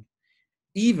something,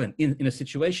 even in a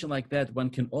situation like that, one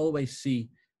can always see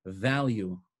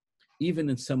value, even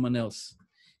in someone else,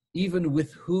 even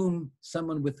with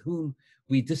someone with whom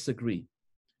we disagree.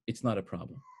 It's not a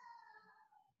problem.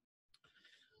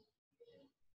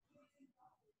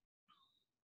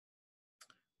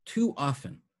 Too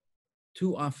often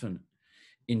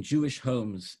in Jewish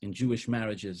homes, in Jewish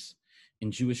marriages,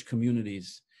 in Jewish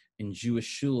communities, in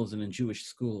Jewish shuls and in Jewish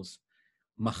schools,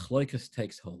 machloikas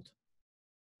takes hold.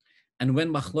 And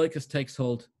when machloikas takes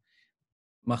hold,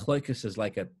 machloikas is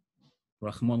like a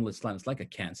Rahman l'Islam, it's like a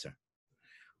cancer.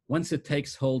 Once it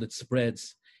takes hold, it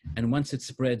spreads. And once it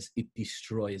spreads, it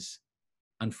destroys,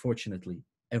 unfortunately,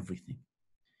 everything.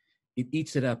 It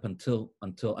eats it up until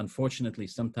unfortunately,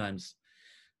 sometimes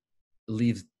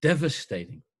leaves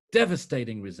devastating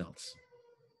results.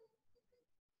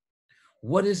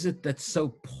 What is it that's so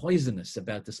poisonous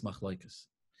about this machloikas?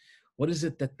 What is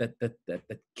it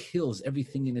that kills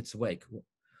everything in its wake?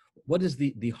 What is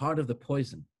the heart of the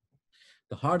poison?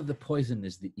 The heart of the poison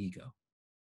is the ego,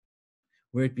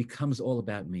 where it becomes all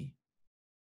about me.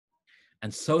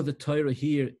 And so the Torah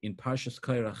here in Parshas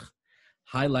Korach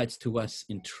highlights to us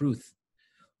in truth,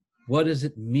 what does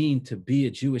it mean to be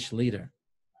a Jewish leader?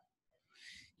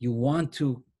 You want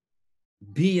to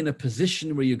be in a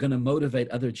position where you're going to motivate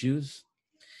other Jews?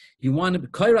 You want to,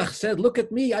 Korach said, look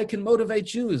at me, I can motivate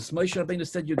Jews. Moshe Rabbeinu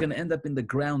said, you're going to end up in the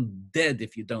ground dead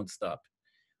if you don't stop.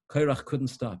 Korach couldn't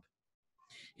stop.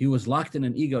 He was locked in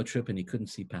an ego trip and he couldn't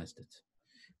see past it.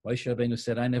 Moshe Rabbeinu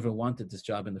said, I never wanted this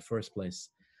job in the first place.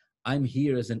 I'm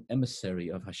here as an emissary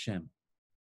of Hashem.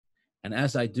 And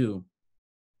as I do,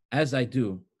 I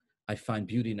find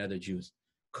beauty in other Jews.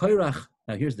 Korach,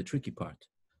 now here's the tricky part.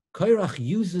 Korach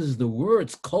uses the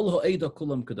words, Kol ha'eda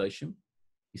kulam kadoshim.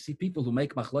 You see, people who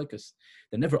make machlokas,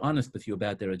 they're never honest with you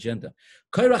about their agenda.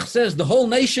 Korach says the whole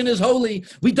nation is holy.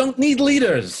 We don't need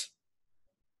leaders.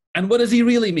 And what does he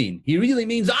really mean? He really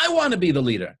means, I want to be the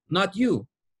leader, not you.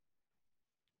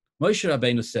 Moshe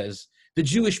Rabbeinu says, the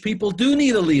Jewish people do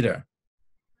need a leader.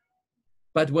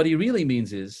 But what he really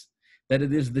means is that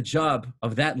it is the job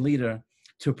of that leader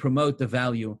to promote the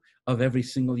value of every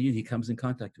single Yid he comes in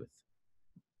contact with.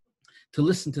 To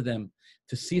listen to them,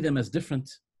 to see them as different,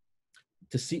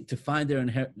 to find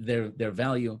their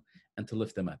value and to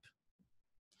lift them up.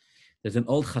 There's an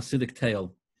old Hasidic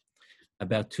tale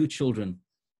about two children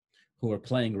who were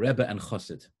playing Rebbe and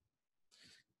Chassid.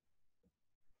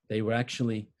 They were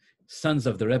actually sons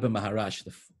of the Rebbe Maharash,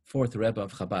 the fourth Rebbe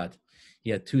of Chabad.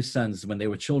 He had two sons. When they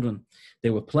were children,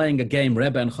 they were playing a game,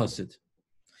 Rebbe and Chassid.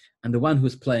 And the one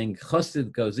who's playing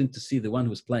Chassid goes in to see the one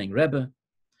who's playing Rebbe.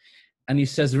 And he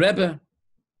says, Rebbe,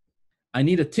 I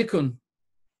need a tikkun.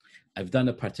 I've done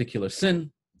a particular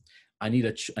sin. I need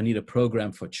a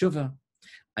program for tshuva.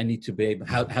 I need to be able,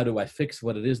 how do I fix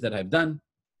what it is that I've done?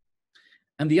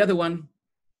 And the other one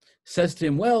says to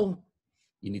him, well,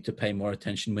 you need to pay more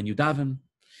attention when you daven.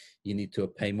 You need to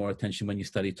pay more attention when you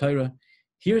study Torah.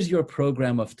 Here's your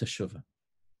program of teshuvah.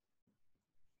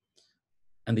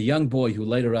 And the young boy who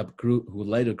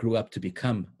later grew up to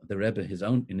become the Rebbe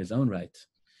in his own right,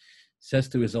 says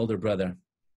to his older brother,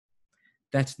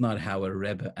 that's not how a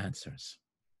Rebbe answers.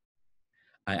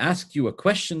 I asked you a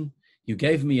question, you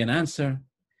gave me an answer.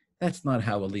 That's not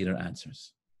how a leader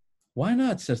answers. Why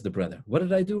not, says the brother. What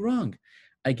did I do wrong?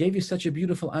 I gave you such a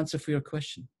beautiful answer for your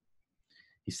question.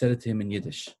 He said it to him in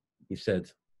Yiddish. He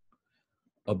said,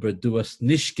 Aber du hast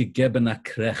nicht gegeben a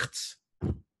Krechts.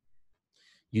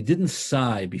 You didn't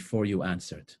sigh before you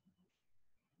answered.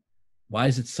 Why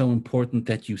is it so important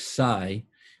that you sigh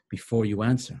before you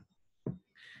answer?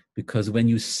 Because when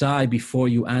you sigh before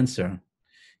you answer,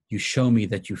 you show me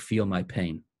that you feel my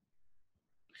pain.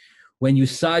 When you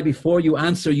sigh before you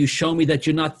answer, you show me that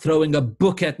you're not throwing a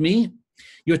book at me.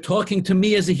 You're talking to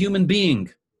me as a human being.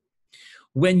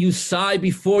 When you sigh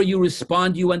before you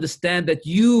respond, you understand that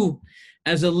you,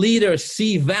 as a leader,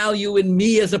 see value in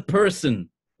me as a person.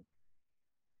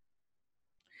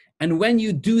 And when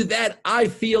you do that, I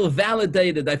feel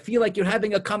validated. I feel like you're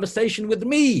having a conversation with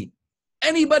me.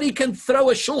 Anybody can throw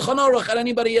a Shulchan Aruch at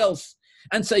anybody else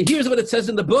and say, here's what it says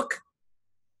in the book.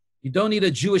 You don't need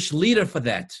a Jewish leader for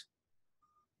that.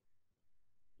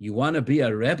 You want to be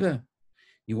a Rebbe?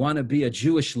 You want to be a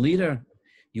Jewish leader?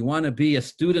 You want to be a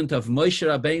student of Moshe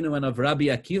Rabbeinu and of Rabbi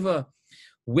Akiva?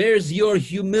 Where's your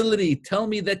humility? Tell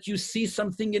me that you see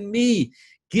something in me.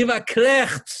 Give a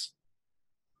krecht.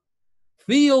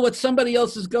 Feel what somebody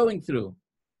else is going through.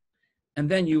 And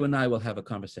then you and I will have a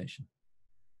conversation.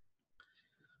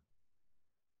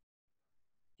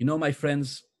 You know, my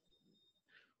friends,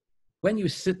 when you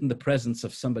sit in the presence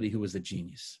of somebody who is a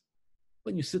genius,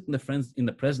 when you sit in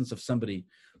the presence of somebody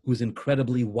who's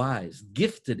incredibly wise,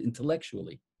 gifted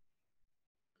intellectually,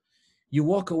 you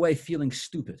walk away feeling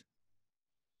stupid.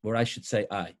 Or I should say,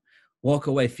 I walk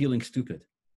away feeling stupid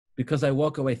because I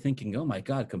walk away thinking, oh my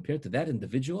God, compared to that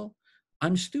individual,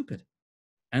 I'm stupid.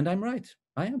 And I'm right.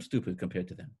 I am stupid compared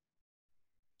to them.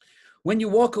 When you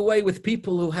walk away with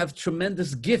people who have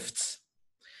tremendous gifts,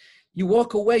 you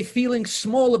walk away feeling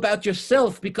small about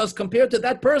yourself because compared to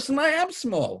that person, I am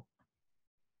small.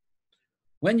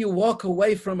 When you walk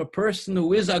away from a person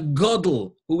who is a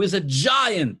godel, who is a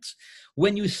giant,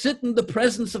 when you sit in the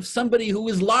presence of somebody who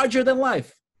is larger than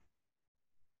life,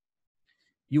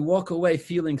 you walk away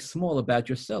feeling small about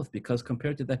yourself because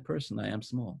compared to that person, I am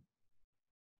small.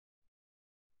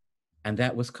 And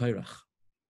that was Korach.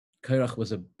 Korach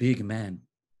was a big man,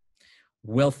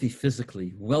 wealthy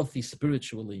physically, wealthy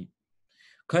spiritually.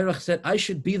 Korach said, I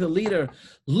should be the leader.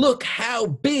 Look how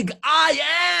big I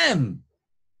am.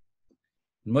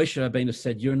 Moshe Rabbeinu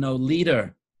said, you're no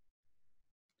leader.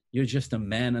 You're just a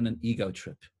man on an ego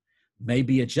trip.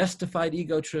 Maybe a justified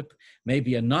ego trip,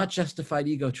 maybe a not justified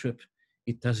ego trip.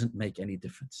 It doesn't make any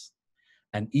difference.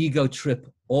 An ego trip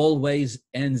always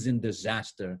ends in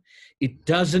disaster. It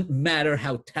doesn't matter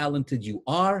how talented you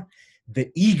are.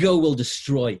 The ego will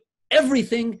destroy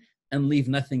everything and leave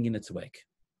nothing in its wake.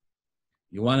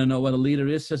 You want to know what a leader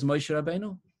is, says Moshe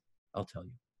Rabbeinu? I'll tell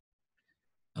you.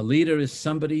 A leader is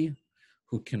somebody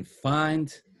who can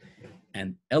find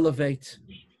and elevate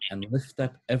and lift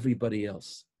up everybody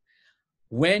else.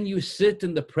 When you sit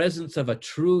in the presence of a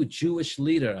true Jewish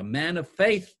leader, a man of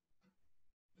faith,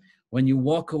 when you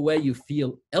walk away, you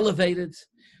feel elevated.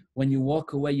 When you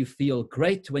walk away, you feel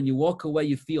great. When you walk away,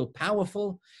 you feel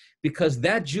powerful because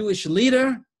that Jewish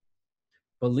leader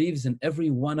believes in every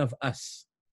one of us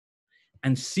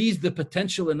and sees the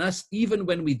potential in us even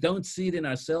when we don't see it in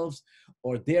ourselves,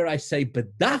 or dare I say,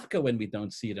 bedafka when we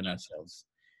don't see it in ourselves,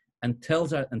 and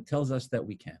tells us that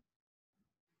we can.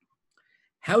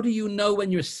 How do you know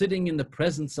when you're sitting in the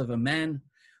presence of a man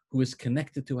who is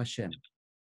connected to Hashem?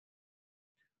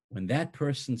 When that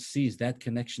person sees that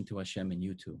connection to Hashem in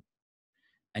you too,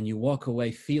 and you walk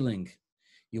away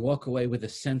with a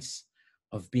sense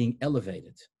of being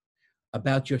elevated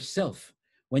about yourself.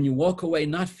 When you walk away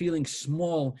not feeling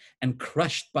small and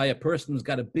crushed by a person who's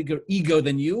got a bigger ego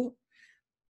than you,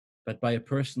 but by a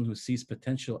person who sees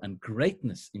potential and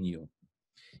greatness in you,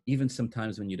 even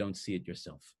sometimes when you don't see it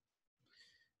yourself.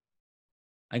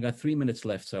 I got 3 minutes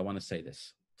left, so I want to say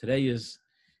this. Today is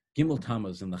Gimmel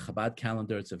Tammuz in the Chabad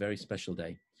calendar. It's a very special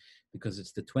day because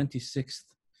it's the 26th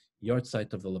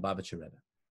Yortzeit of the Lubavitcher Rebbe.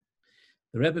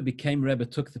 The Rebbe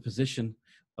took the position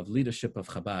of leadership of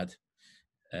Chabad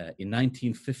in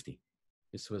 1950.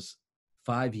 This was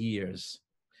 5 years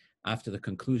after the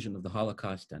conclusion of the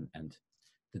Holocaust and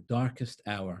the darkest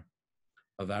hour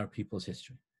of our people's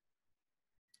history.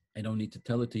 I don't need to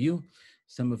tell it to you.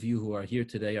 Some of you who are here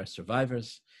today are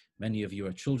survivors. Many of you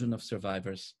are children of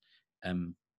survivors.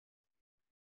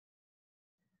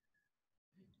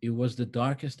 It was the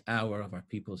darkest hour of our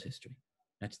people's history.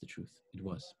 That's the truth. It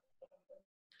was.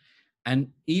 And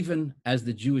even as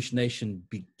the Jewish nation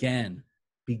began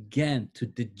to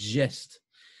digest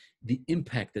the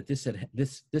impact that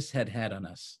this had had on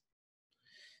us,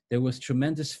 there was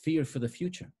tremendous fear for the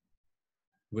future,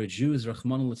 where Jews,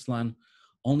 Rahman al-Islam,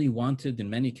 in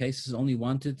many cases, only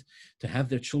wanted to have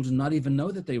their children not even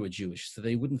know that they were Jewish, so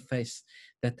they wouldn't face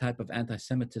that type of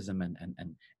anti-Semitism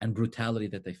and brutality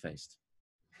that they faced.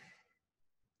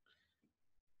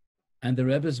 And the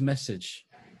Rebbe's message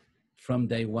from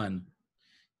day one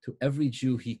to every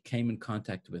Jew he came in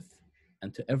contact with,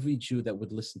 and to every Jew that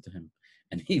would listen to him,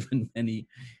 and even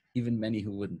many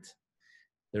who wouldn't,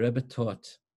 the Rebbe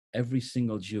taught every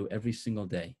single Jew, every single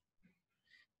day,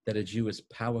 that a Jew is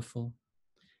powerful,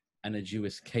 and a Jew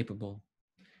is capable,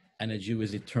 and a Jew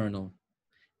is eternal,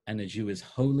 and a Jew is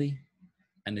holy,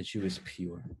 and a Jew is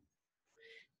pure.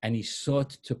 And he sought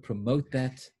to promote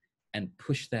that and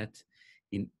push that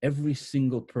in every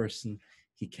single person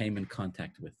he came in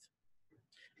contact with.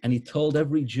 And he told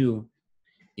every Jew,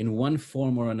 in one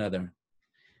form or another,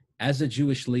 as a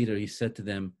Jewish leader, he said to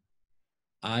them,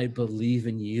 I believe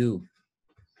in you.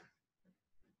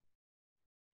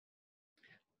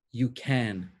 You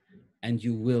can, and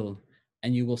you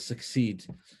will succeed.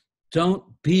 Don't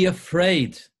be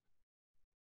afraid.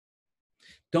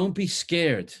 Don't be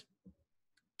scared.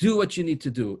 Do what you need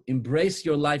to do. Embrace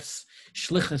your life's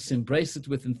shlichus. Embrace it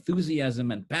with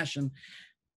enthusiasm and passion.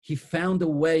 He found a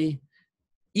way,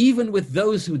 even with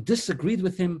those who disagreed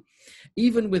with him,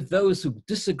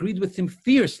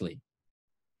 fiercely.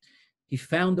 He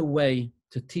found a way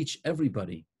to teach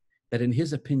everybody that, in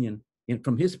his opinion,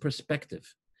 from his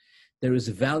perspective, there is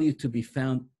value to be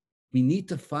found. We need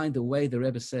to find a way, the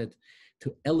Rebbe said,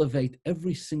 to elevate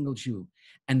every single Jew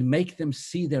and make them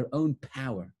see their own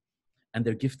power and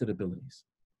their gifted abilities.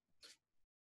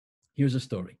 Here's a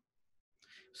story.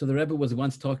 So the Rebbe was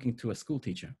once talking to a school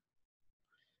teacher,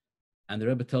 and the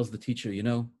Rebbe tells the teacher,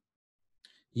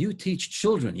 you teach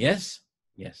children, yes?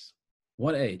 Yes.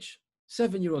 What age?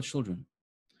 7-year-old children.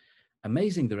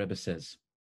 Amazing, the Rebbe says.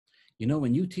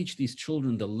 When you teach these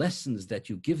children the lessons that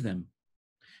you give them,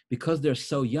 because they're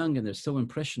so young and they're so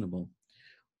impressionable,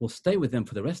 will stay with them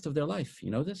for the rest of their life.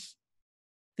 You know this?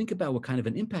 Think about what kind of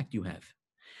an impact you have.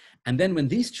 And then when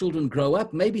these children grow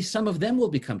up, maybe some of them will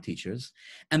become teachers,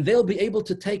 and they'll be able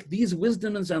to take these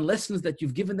wisdoms and lessons that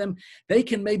you've given them. They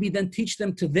can maybe then teach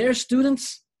them to their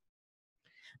students,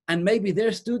 and maybe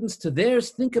their students to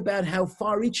theirs. Think about how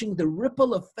far-reaching the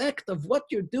ripple effect of what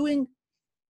you're doing.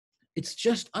 It's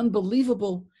just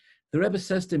unbelievable. The Rebbe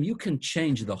says to him, you can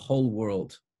change the whole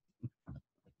world.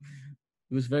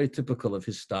 It was very typical of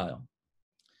his style.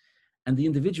 And the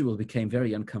individual became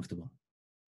very uncomfortable.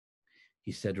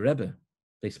 He said, Rebbe,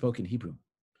 they spoke in Hebrew.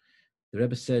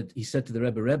 He said to the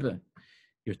Rebbe,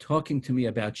 you're talking to me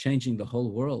about changing the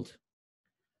whole world.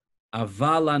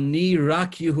 Aval ani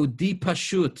rak Yehudi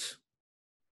pashut.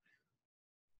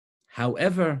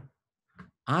 However,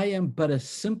 I am but a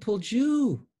simple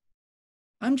Jew.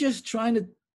 I'm just trying to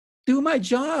do my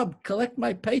job, collect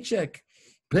my paycheck,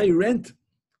 pay rent,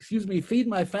 feed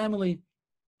my family,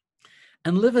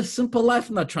 and live a simple life.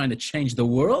 I'm not trying to change the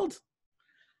world.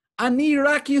 Ani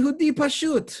rak Yehudi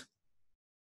pashut.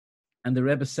 And the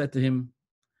Rebbe said to him,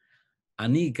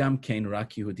 Ani gam kein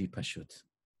rak Yehudi pashut.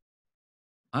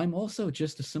 I'm also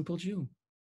just a simple Jew.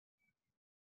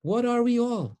 What are we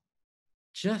all?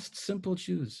 Just simple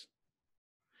Jews.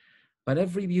 But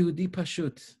every Yehudi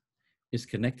pashut is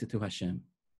connected to Hashem.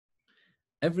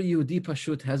 Every Yehudi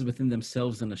pashut has within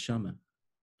themselves a neshama.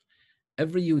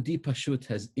 Every Yehudi pashut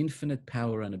has infinite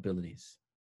power and abilities.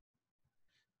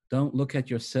 Don't look at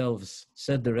yourselves,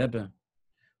 said the Rebbe.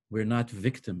 We're not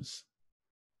victims.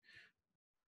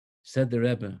 Said the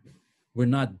Rebbe, we're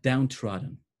not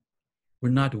downtrodden. We're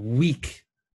not weak.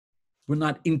 We're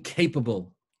not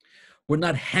incapable. We're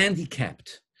not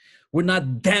handicapped. We're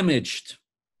not damaged.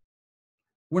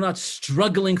 We're not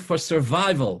struggling for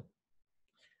survival.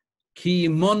 Ki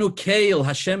imonu keil,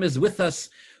 Hashem is with us.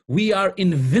 We are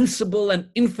invincible and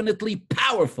infinitely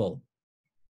powerful.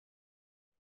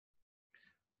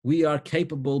 We are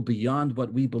capable beyond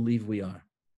what we believe we are,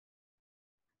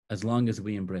 as long as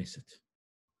we embrace it.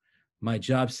 My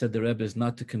job, said the Rebbe, is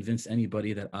not to convince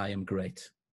anybody that I am great.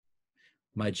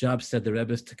 My job, said the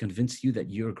Rebbe, is to convince you that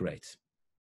you're great.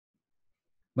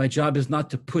 My job is not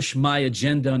to push my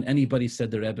agenda on anybody, said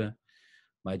the Rebbe.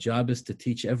 My job is to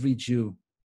teach every Jew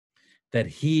that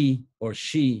he or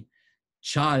she,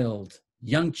 child,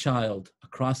 young child,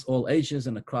 across all ages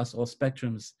and across all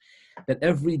spectrums, that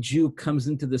every Jew comes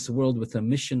into this world with a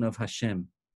mission of Hashem.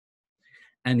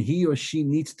 And he or she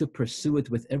needs to pursue it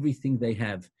with everything they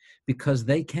have, because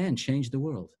they can change the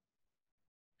world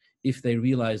if they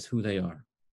realize who they are.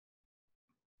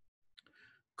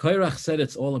 Korach said,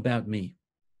 it's all about me.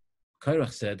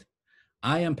 Korach said,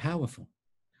 I am powerful.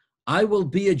 I will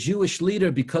be a Jewish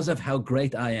leader because of how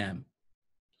great I am.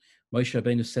 Moshe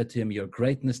Rabbeinu said to him, your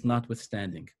greatness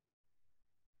notwithstanding,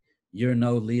 you're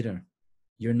no leader.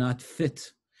 You're not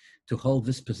fit to hold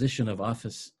this position of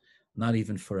office, not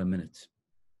even for a minute.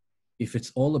 If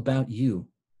it's all about you,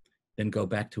 then go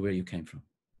back to where you came from.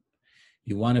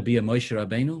 You want to be a Moshe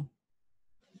Rabbeinu?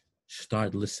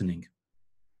 Start listening.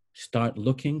 Start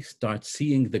looking, start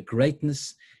seeing the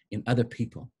greatness in other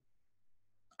people.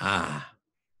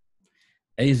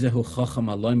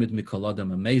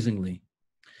 Amazingly,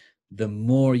 the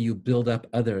more you build up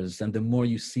others and the more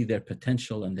you see their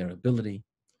potential and their ability,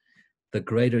 the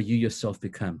greater you yourself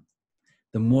become.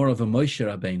 The more of a Moshe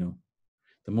Rabbeinu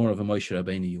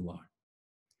you are.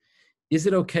 Is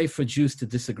it okay for Jews to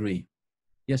disagree?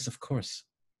 Yes, of course.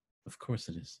 Of course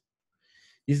it is.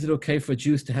 Is it okay for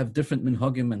Jews to have different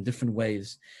minhagim and different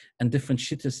ways and different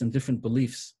shittas and different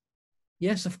beliefs?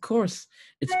 Yes, of course.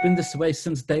 It's been this way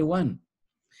since day one.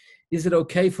 Is it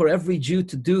okay for every Jew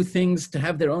to do things, to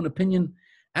have their own opinion?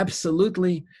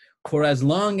 Absolutely. For as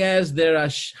long as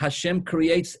Hashem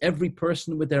creates every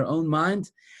person with their own mind,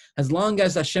 as long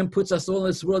as Hashem puts us all in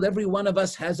this world, every one of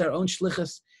us has our own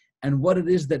shlichus and what it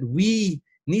is that we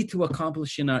need to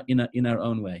accomplish in our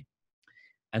own way.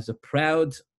 As a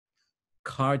proud,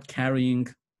 card-carrying,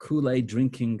 Kool-Aid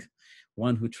drinking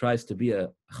one who tries to be a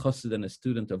chassid and a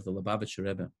student of the Lubavitcher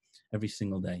Rebbe every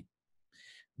single day.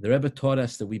 The Rebbe taught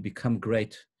us that we become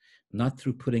great not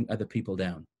through putting other people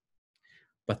down,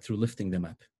 but through lifting them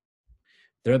up.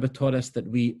 The Rebbe taught us that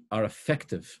we are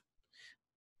effective,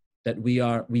 that we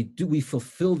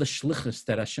fulfill the shlichus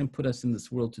that Hashem put us in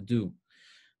this world to do,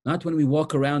 not when we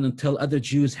walk around and tell other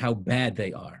Jews how bad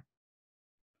they are,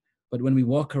 but when we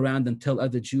walk around and tell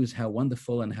other Jews how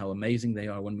wonderful and how amazing they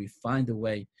are, when we find a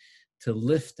way to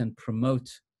lift and promote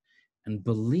and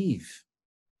believe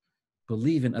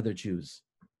in other Jews.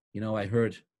 You know, I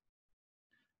heard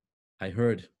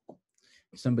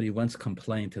somebody once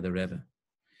complain to the Rebbe.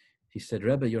 He said,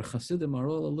 Rebbe, your Hasidim are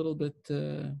all a little bit,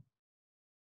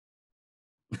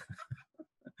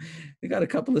 they got a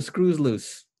couple of screws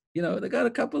loose. You know, they got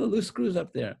a couple of loose screws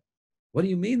up there. What do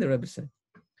you mean, the Rebbe said?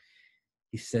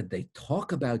 He said, they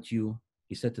talk about you.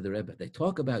 He said to the Rebbe, they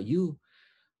talk about you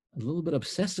a little bit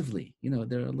obsessively. You know,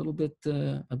 they're a little bit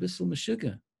abyssal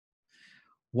meshuggah.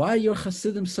 Why are your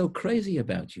Hasidim so crazy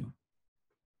about you?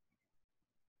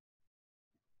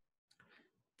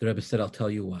 The Rebbe said, I'll tell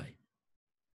you why.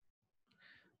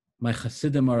 My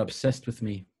Hasidim are obsessed with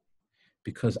me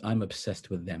because I'm obsessed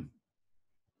with them.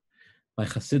 My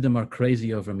Hasidim are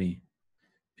crazy over me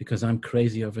because I'm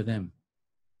crazy over them.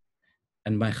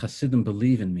 And my Hasidim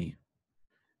believe in me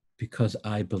because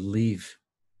I believe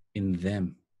in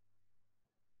them.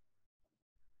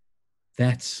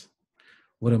 That's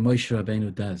what a Moshe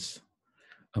Rabbeinu does.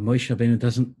 A Moshe Rabbeinu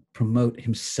doesn't promote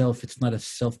himself. It's not a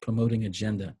self-promoting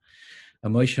agenda. A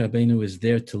Moshe Rabbeinu is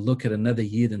there to look at another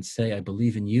Yid and say, I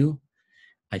believe in you.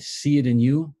 I see it in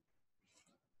you.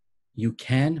 You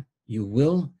can, you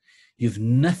will. You've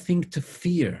nothing to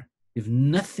fear. You've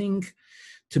nothing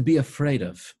to be afraid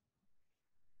of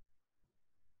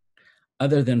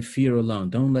other than fear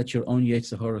alone. Don't let your own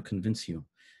Yetzer Hara convince you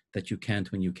that you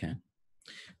can't when you can.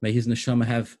 May his neshama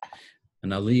have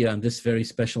an aliyah on this very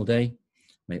special day.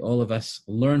 May all of us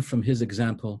learn from his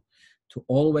example to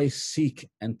always seek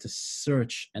and to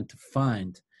search and to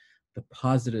find the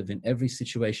positive in every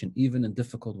situation, even in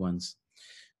difficult ones.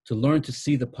 To learn to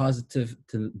see the positive,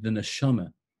 to the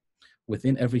neshama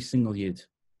within every single Yid.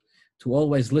 To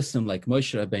always listen like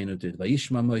Moshe Rabbeinu did,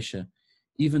 Vayishma Moshe,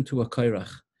 even to a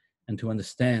Korach, and to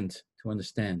understand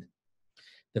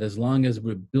that as long as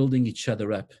we're building each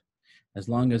other up, as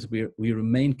long as we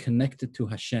remain connected to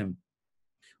Hashem,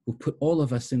 who put all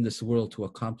of us in this world to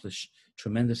accomplish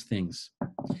tremendous things,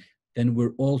 then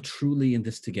we're all truly in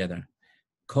this together.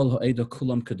 Kol ha'eda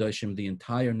kulam kadoshim, the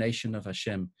entire nation of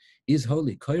Hashem is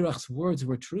holy. Korach's words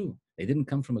were true. They didn't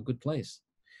come from a good place.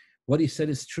 What he said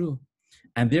is true,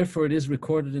 and therefore it is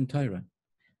recorded in Torah.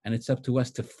 And it's up to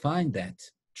us to find that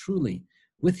truly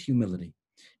with humility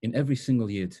in every single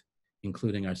Yid,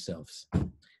 including ourselves.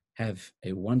 Have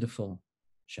a wonderful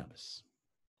Shabbos.